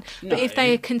gun. No. But if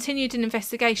they had continued an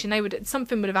investigation,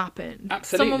 something would have happened.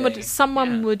 Absolutely.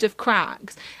 Someone would have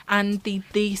cracked, and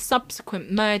the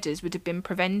subsequent murders would have been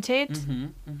prevented.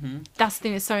 That's the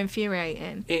thing that's so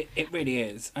infuriating. It really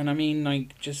is. And I mean,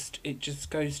 like, it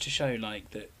just goes to show, like,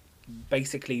 that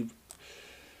basically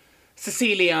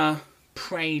Cecilia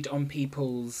preyed on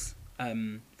people's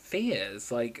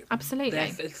fears, like,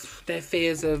 absolutely, their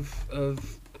fears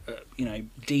of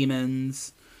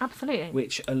demons, Absolutely.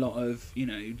 Which a lot of, you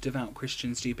know, devout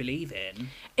Christians do believe in.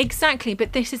 Exactly,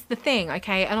 but this is the thing,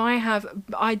 okay? And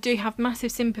I do have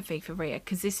massive sympathy for Rhea,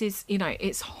 because this is, you know,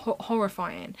 it's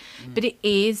horrifying. But it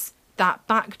is that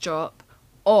backdrop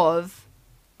of,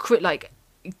 like,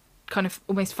 kind of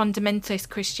almost fundamentalist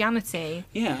Christianity.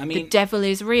 Yeah, I mean, the devil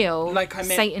is real. Like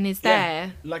Satan is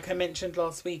there. Like I mentioned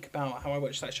last week about how I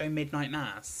watched that show Midnight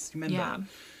Mass. Remember? Yeah.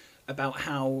 About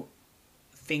how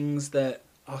things that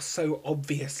are so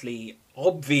obviously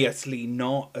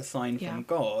not a sign from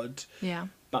God. Yeah.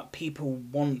 But people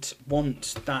want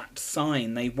that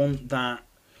sign. They want that.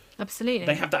 Absolutely.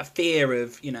 They have that fear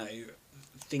of, you know,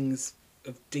 things,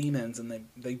 of demons, and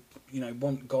they you know,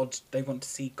 want God. They want to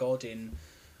see God in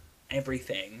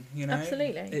everything, you know.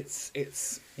 Absolutely.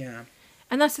 It's yeah.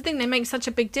 And that's the thing, they make such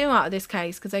a big deal out of this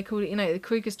case because they call it, you know, the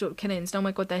Krugersdorp killings. And oh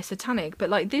my God, they're satanic. But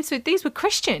like these were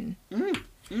Christian.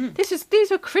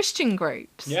 These were Christian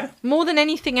groups. Yeah. More than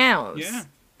anything else. Yeah.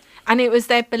 And it was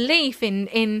their belief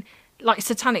in like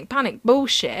satanic panic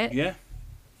bullshit. Yeah.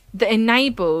 That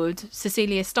enabled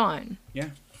Cecilia Stein. Yeah.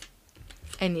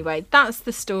 Anyway, that's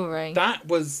the story.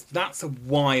 That's a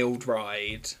wild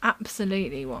ride.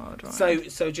 Absolutely wild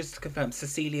ride. So just to confirm,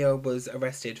 Cecilia was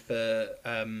arrested for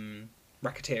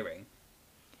racketeering.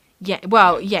 Yeah,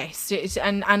 well, yes,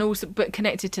 and also, but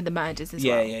connected to the murders as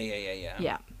well. Yeah.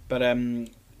 Yeah. But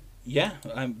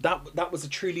that was a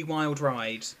truly wild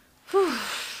ride.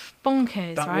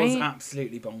 Bonkers, that right? was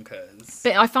absolutely bonkers.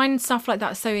 But I find stuff like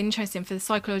that so interesting for the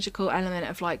psychological element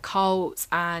of like cults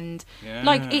and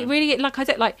like it really, like I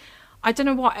said, like I don't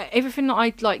know what, everything that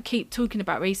I like keep talking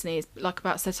about recently is like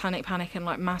about satanic panic and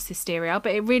like mass hysteria,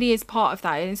 but it really is part of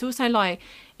that. And it's also like,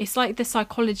 it's like the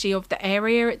psychology of the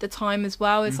area at the time as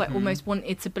well. It's like almost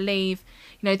wanted to believe,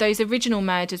 you know, those original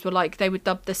murders were like, they were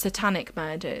dubbed the satanic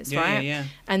murders, right? Yeah.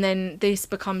 And then this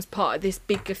becomes part of this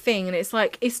bigger thing. And it's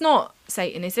like, it's not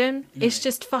Satanism. No. It's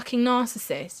just fucking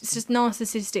narcissists. It's just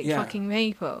narcissistic fucking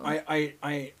people.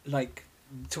 I like,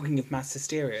 talking of mass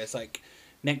hysteria, it's like,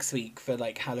 next week for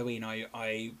like Halloween,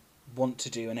 I want to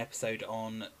do an episode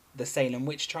on the Salem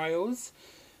witch trials,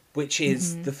 which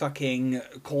is the fucking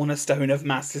cornerstone of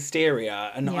mass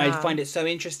hysteria. And I find it so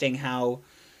interesting how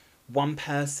one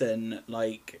person,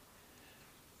 like,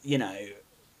 you know,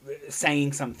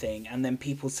 saying something and then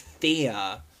people's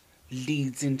fear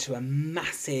leads into a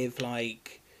massive,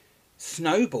 like,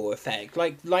 snowball effect.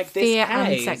 Like this fear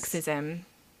case. and sexism.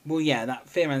 Well, yeah, that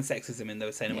fear and sexism in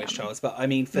the Salem witch trials, but I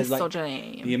mean for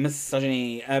misogyny. Like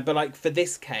misogyny. But like for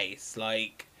this case,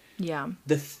 like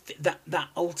that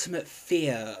ultimate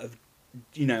fear of,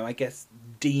 you know, I guess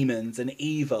demons and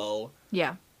evil.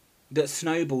 Yeah. That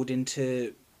snowballed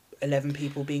into 11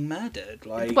 people being murdered.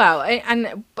 Like, well,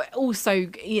 but also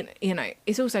you know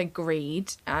it's also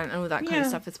greed and all that kind of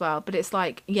stuff as well. But it's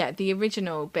like the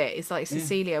original bit is like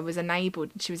Cecilia was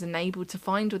enabled. She was enabled to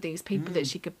find all these people that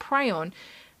she could prey on.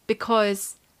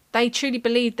 Because they truly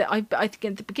believed that, I think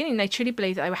at the beginning, they truly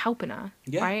believed that they were helping her,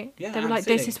 right? Yeah, they were like,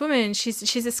 there's this woman, she's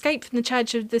escaped from the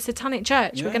church of the satanic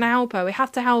church. Yeah. We're going to help her. We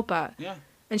have to help her. Yeah.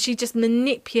 And she just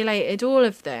manipulated all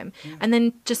of them and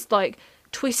then just like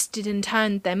twisted and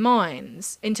turned their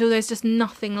minds until there's just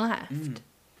nothing left.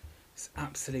 It's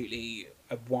absolutely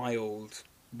a wild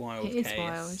case. It is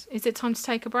wild. Is it time to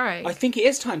take a break? I think it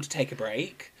is time to take a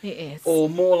break. It is. Or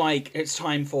more like it's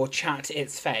time for Chat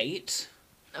It's Fate.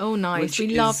 Oh, nice. We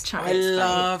love Chat It's Fate. I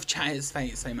love Chat It's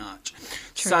Fate so much.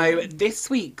 True. So this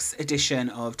week's edition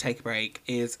of Take a Break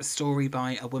is a story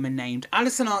by a woman named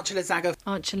Alison Archer-Lazaga.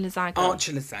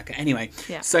 Archer-Lazaga. Anyway,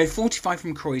 so 45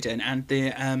 from Croydon, and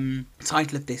the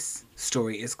title of this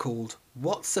story is called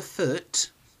What's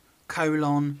Afoot,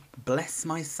 Bless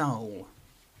My Soul.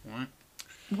 Right.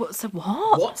 What's a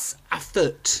what? What's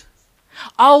afoot?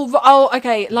 Oh,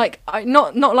 okay. Like,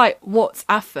 not like what's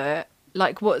afoot.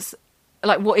 Like what's...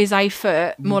 Like, what is a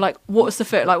foot? More like, what's the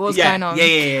foot? Like, what's going on?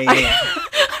 Yeah.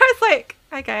 I was like,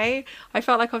 okay. I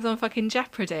felt like I was on fucking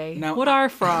Jeopardy. Now, what are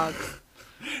frogs?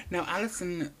 Now,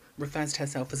 Alison refers to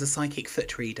herself as a psychic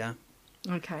foot reader.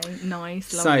 Okay,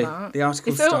 nice. Love so, that. the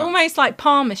article it's starts... almost like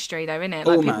palmistry, though, isn't it?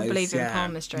 Like, almost, people believe in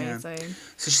palmistry. Yeah. So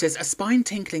she says, a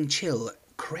spine-tinkling chill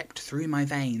crept through my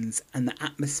veins and the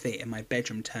atmosphere in my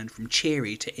bedroom turned from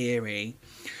cheery to eerie.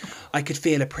 I could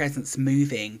feel a presence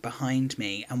moving behind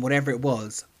me, and whatever it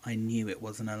was, I knew it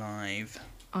wasn't alive.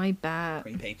 I bet.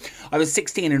 Creepy. I was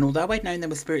 16, and although I'd known there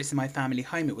were spirits in my family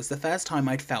home, it was the first time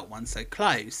I'd felt one so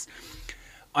close.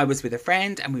 I was with a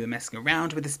friend, and we were messing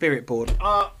around with the spirit board.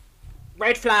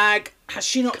 Red flag. Has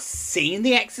she not seen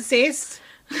The Exorcist?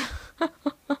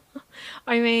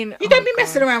 I mean... You don't be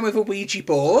messing around with a Ouija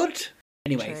board.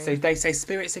 Anyway, so they say,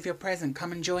 spirits if you're present,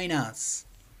 come and join us.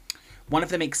 One of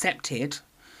them accepted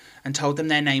and told them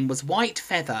their name was White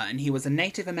Feather and he was a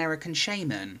Native American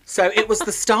shaman. So it was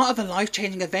the start of a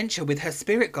life-changing adventure with her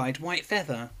spirit guide, White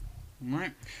Feather.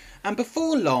 Right? And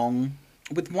before long,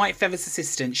 with White Feather's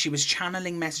assistance, she was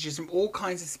channeling messages from all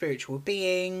kinds of spiritual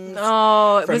beings.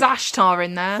 Oh, was Ashtar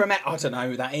in there? I don't know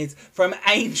who that is. From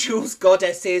angels,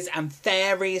 goddesses, and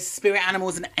fairies, spirit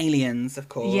animals, and aliens, of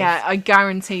course. Yeah, I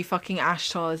guarantee fucking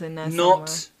Ashtar's in there Not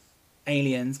somewhere.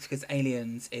 aliens, because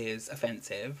aliens is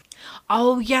offensive.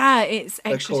 Oh, yeah, it's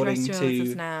According extraterrestrials, to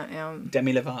isn't it? Yeah.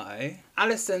 Demi Lovato.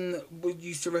 Alison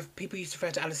people used to refer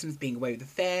to Alison as being away with the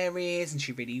fairies, and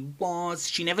she really was.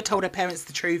 She never told her parents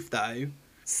the truth, though.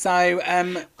 So,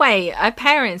 Wait, her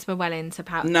parents were well into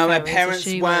no, her fairies, so parents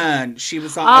she weren't. She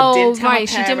was like, Oh, I didn't tell right,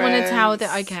 her she didn't want to tell parents.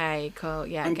 that. Okay, cool,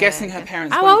 yeah. I'm guessing her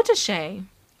parents How weren't- old is she?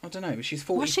 I don't know, but she's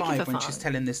What's she give 45 a when fuck? she's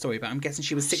telling this story, but I'm guessing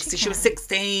she was 60. She was cares?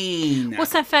 16.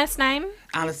 What's her first name?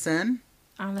 Alison.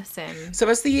 Alison. So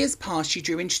as the years passed, she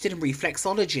grew interested in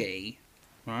reflexology,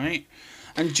 right?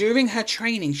 And during her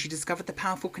training, she discovered the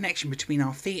powerful connection between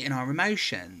our feet and our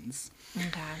emotions.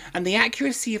 Okay. And the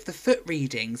accuracy of the foot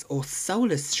readings, or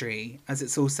solarstry, as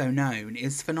it's also known,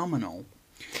 is phenomenal.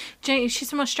 She's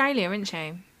from Australia, isn't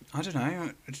she? I don't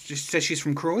know. It just says she's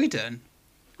from Croydon.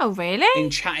 Oh, really? In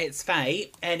Chat It's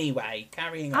Fate. Anyway,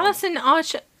 carrying on. Alison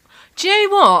Archer. Do you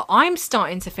know what? I'm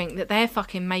starting to think that they're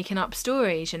fucking making up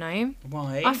stories, you know?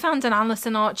 Why? I found an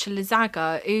Alison Archer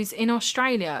Lizaga who's in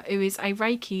Australia, who is a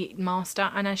Reiki master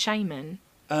and a shaman.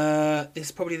 This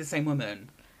is probably the same woman.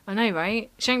 I know, right?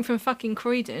 She ain't from fucking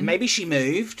Croydon. Maybe she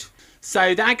moved.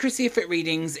 So the accuracy of foot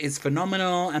readings is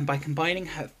phenomenal, and by combining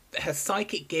her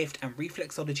psychic gift and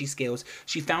reflexology skills,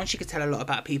 she found she could tell a lot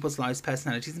about people's lives,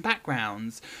 personalities, and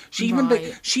backgrounds. She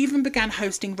even began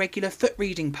hosting regular foot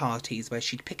reading parties where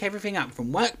she'd pick everything up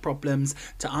from work problems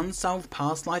to unsolved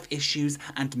past life issues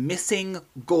and missing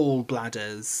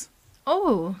gallbladders.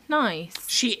 Oh, nice.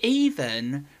 She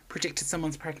even predicted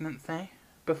someone's pregnancy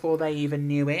before they even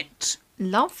knew it.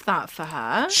 Love that for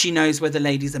her. She knows whether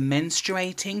ladies are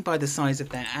menstruating by the size of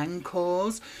their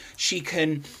ankles. She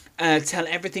can tell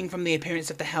everything from the appearance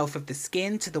of the health of the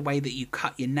skin to the way that you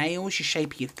cut your nails, your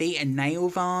shape of your feet, and nail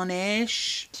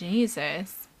varnish.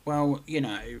 Jesus. Well, you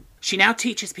know, she now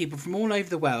teaches people from all over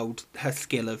the world her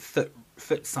skill of foot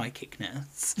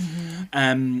psychicness. Mm-hmm.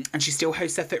 And she still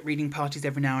hosts her foot reading parties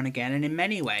every now and again, and in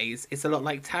many ways it's a lot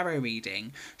like tarot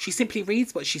reading. She simply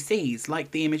reads what she sees,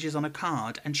 like the images on a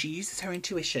card, and she uses her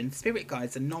intuition, spirit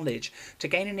guides, and knowledge to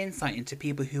gain an insight into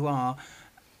who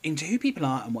people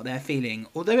are and what they're feeling.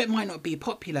 Although it might not be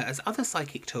popular as other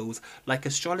psychic tools like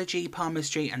astrology,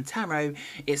 palmistry, and tarot,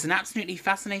 it's an absolutely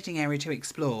fascinating area to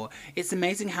explore. It's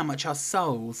amazing how much our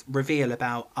souls reveal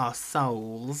about our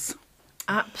souls.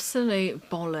 Absolute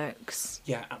bollocks.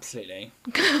 Yeah, absolutely.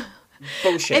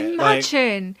 Bullshit.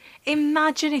 Imagine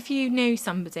if you knew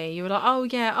somebody. You were like, oh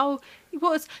yeah,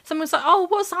 someone's like, oh,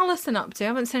 what's Alison up to? I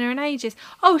haven't seen her in ages.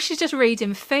 Oh, she's just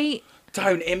reading feet.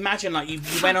 Don't imagine, like, you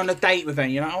went on a date with her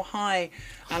and you're like, oh, hi,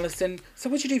 Alison. So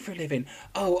what do you do for a living?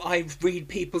 Oh, I read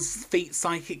people's feet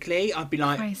psychically. I'd be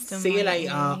like, Christ see you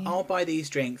later. almighty. I'll buy these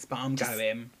drinks, but I'm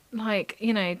going. Like,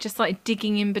 you know, just like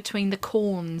digging in between the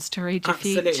corns to read your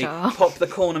Absolutely. future. Pop the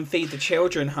corn and feed the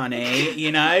children, honey.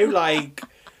 You know, like,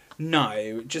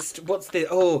 no. Just,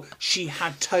 she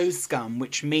had toe scum,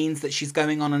 which means that she's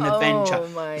going on an adventure. Oh,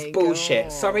 my It's bullshit.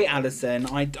 God. Sorry, Alison.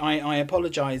 I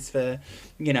apologise for,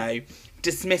 you know,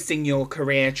 dismissing your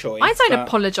career choice. I don't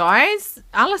apologise.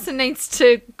 Alison needs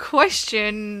to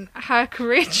question her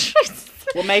career choice.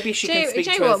 Well, maybe she can speak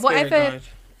do you to know her what? spirit guide.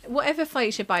 Whatever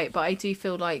floats your boat, but I do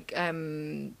feel like a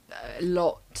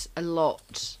lot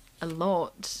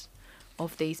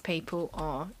of these people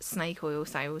are snake oil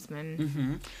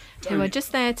salesmen who are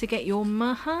just there to get your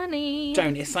money.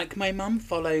 It's like my mum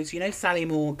follows, you know, Sally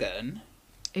Morgan.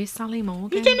 Who's Sally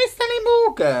Morgan? You don't know Sally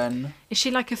Morgan? Is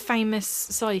she like a famous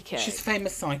psychic? She's a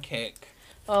famous psychic.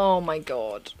 Oh my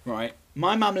god. Right.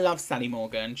 My mum loves Sally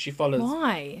Morgan. She follows...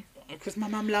 Why? Because my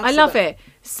mum loves I love it.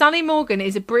 Sally Morgan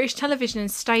is a British television and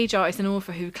stage artist and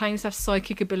author who claims to have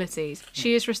psychic abilities.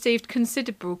 She has received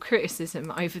considerable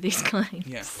criticism over these claims.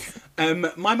 Yeah.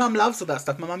 My mum loves all that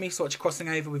stuff. My mum used to watch Crossing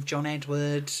Over with John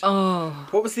Edward. Oh.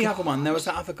 What was the other one? There was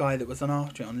that other guy that was on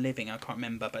after it on Living. I can't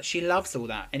remember. But she loves all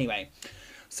that. Anyway.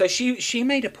 So she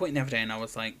made a point the other day and I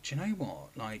was like, do you know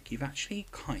what? Like, you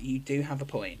do have a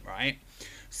point, right?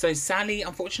 So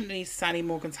unfortunately, Sally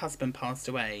Morgan's husband passed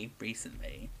away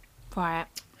recently. Right.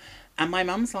 And my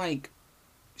mum's like,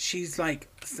 Sally's like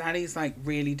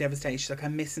really devastated. She's like, I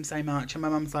miss him so much. And my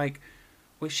mum's like,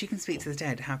 well, if she can speak to the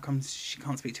dead, how come she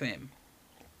can't speak to him?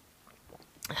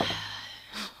 Do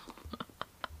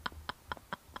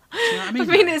you know what I I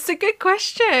mean? mean, it's a good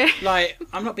question. Like,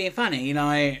 I'm not being funny,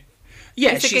 like...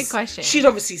 Yeah, It's a good question. She'd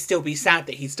obviously still be sad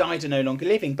that he's died and no longer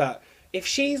living, but if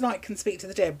she's, like, can speak to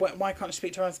the dead, why can't she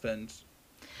speak to her husband?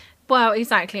 Well,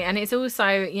 exactly. And it's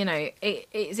also, you know,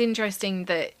 it's interesting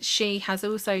that she has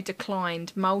also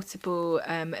declined multiple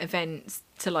events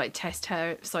to, like, test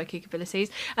her psychic abilities.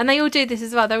 And they all do this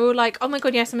as well. They're all like, oh my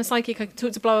God, yes, I'm a psychic. I can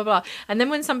talk to blah, blah, blah. And then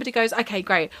when somebody goes, okay,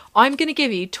 great, I'm going to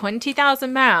give you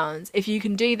 £20,000 if you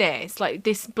can do this, like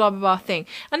this blah, blah, blah thing.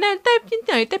 And they're you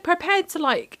know, they're prepared to,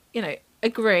 like, you know,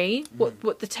 agree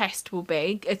what the test will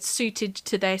be. It's suited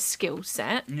to their skill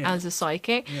set as a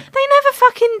psychic. They never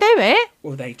fucking do it.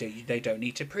 Well, they do. They don't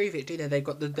need to prove it, do they? They've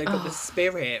got the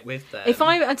spirit with them.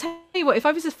 I tell you what, if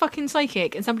I was a fucking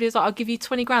psychic and somebody was like, I'll give you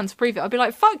 20 grand to prove it, I'd be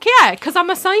like, fuck yeah, because I'm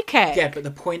a psychic. Yeah, but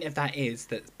the point of that is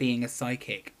that being a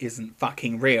psychic isn't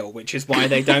fucking real, which is why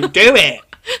they don't do it.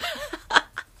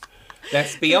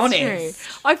 Let's be honest.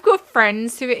 True. I've got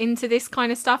friends who are into this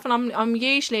kind of stuff, and I'm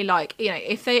usually like, you know,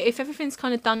 if everything's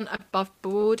kind of done above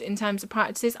board in terms of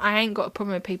practices, I ain't got a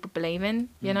problem with people believing.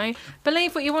 You know,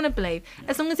 believe what you want to believe,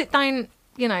 as long as it don't,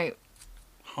 you know,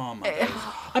 harm others.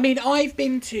 I mean, I've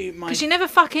been to my... Because you never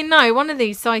fucking know. One of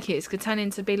these psychics could turn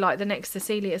into be like the next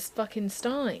Cecilia fucking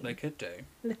Stein. They could do.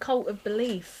 The cult of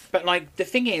belief. But, like, the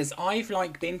thing is, I've,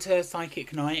 like, been to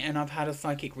psychic night and I've had a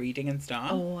psychic reading and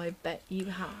stuff. Oh, I bet you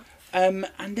have. And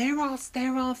there are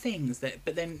things that...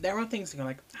 But then there are things that go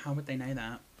like, how would they know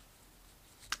that?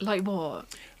 Like what?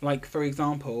 Like, for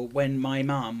example, when my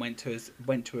mum went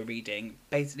to a reading,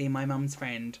 basically my mum's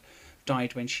friend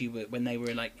died when they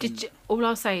were like... all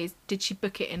I'll say is, did she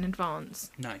book it in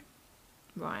advance? No.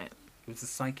 Right. It was a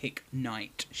psychic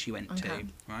night she went to, Okay.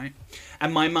 right?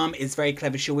 And my mum is very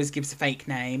clever. She always gives a fake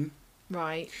name.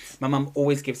 Right. My mum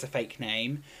always gives a fake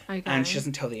name. Okay. And she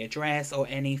doesn't tell the address or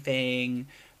anything.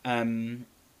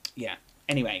 Yeah.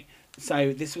 Anyway,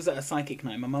 so this was at a psychic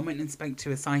night. My mum went and spoke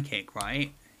to a psychic,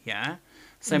 right? Yeah.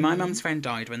 So my mum's friend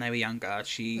died when they were younger.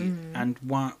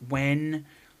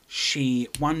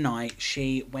 One night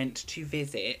she went to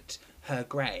visit her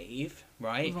grave,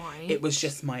 right? It was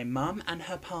just my mum and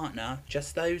her partner,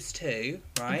 just those two,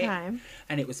 right? Okay.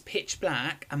 And it was pitch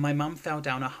black, and my mum fell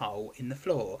down a hole in the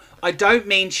floor. I don't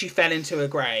mean she fell into a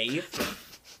grave.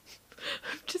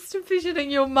 I'm just envisioning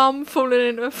your mum falling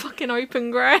into a fucking open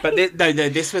grave. But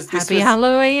this was Happy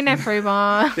Halloween,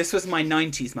 everyone. This was my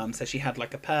 90s mum, so she had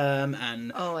like a perm,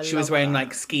 and she was wearing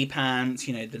like ski pants,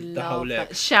 you know, the whole look.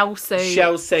 That. Shell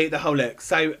suit, the whole look.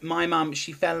 So my mum,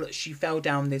 she fell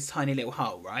down this tiny little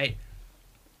hole, right?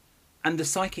 And the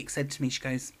psychic said to me, she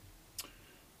goes,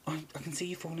 I can see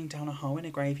you falling down a hole in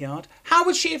a graveyard. How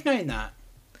would she have known that?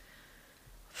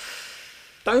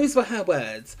 Those were her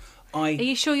words. Are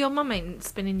you sure your mum ain't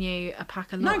spinning you a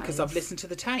pack of lies? No, because I've listened to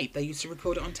the tape. They used to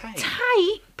record it on tape.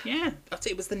 Tape? Yeah,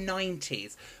 it was the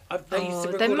 90s. They used to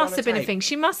record there must it on have been tape. a thing.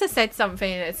 She must have said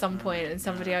something at some point and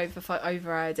somebody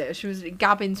overheard it. She was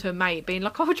gabbing to a mate, being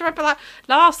like, oh, do you remember that?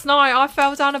 Last night I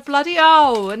fell down a bloody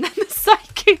hole. And then the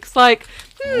psychic's like,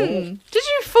 did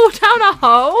you fall down a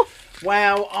hole?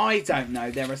 Well, I don't know.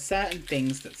 There are certain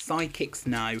things that psychics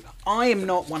know. I am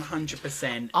not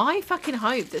 100%. I fucking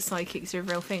hope that psychics are a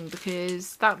real thing,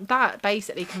 because that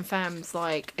basically confirms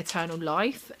like eternal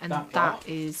life, and that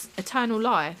is eternal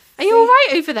life. Are you all right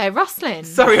over there, rustling?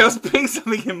 Sorry, I was putting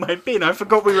something in my bin. I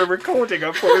forgot we were recording.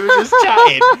 I thought we were just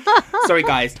chatting. Sorry,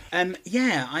 guys.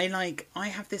 Yeah, I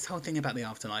have this whole thing about the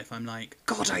afterlife. I'm like,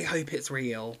 God, I hope it's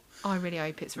real. I really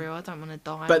hope it's real. I don't want to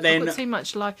die. But then, I've got too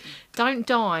much life. Don't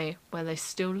die where there's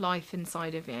still life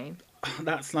inside of you.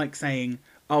 That's like saying,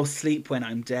 I'll sleep when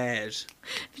I'm dead.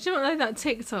 But you don't know that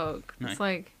TikTok? No. It's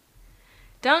like,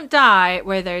 don't die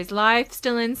where there's life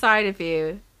still inside of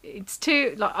you. It's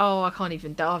too, like, oh, I can't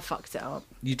even die. I fucked it up.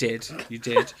 You did.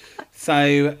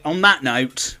 So, on that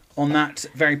note, on that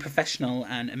very professional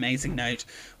and amazing note,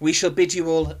 we shall bid you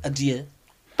all adieu.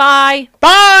 Bye.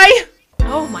 Bye!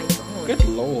 Oh my God. Good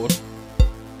Lord.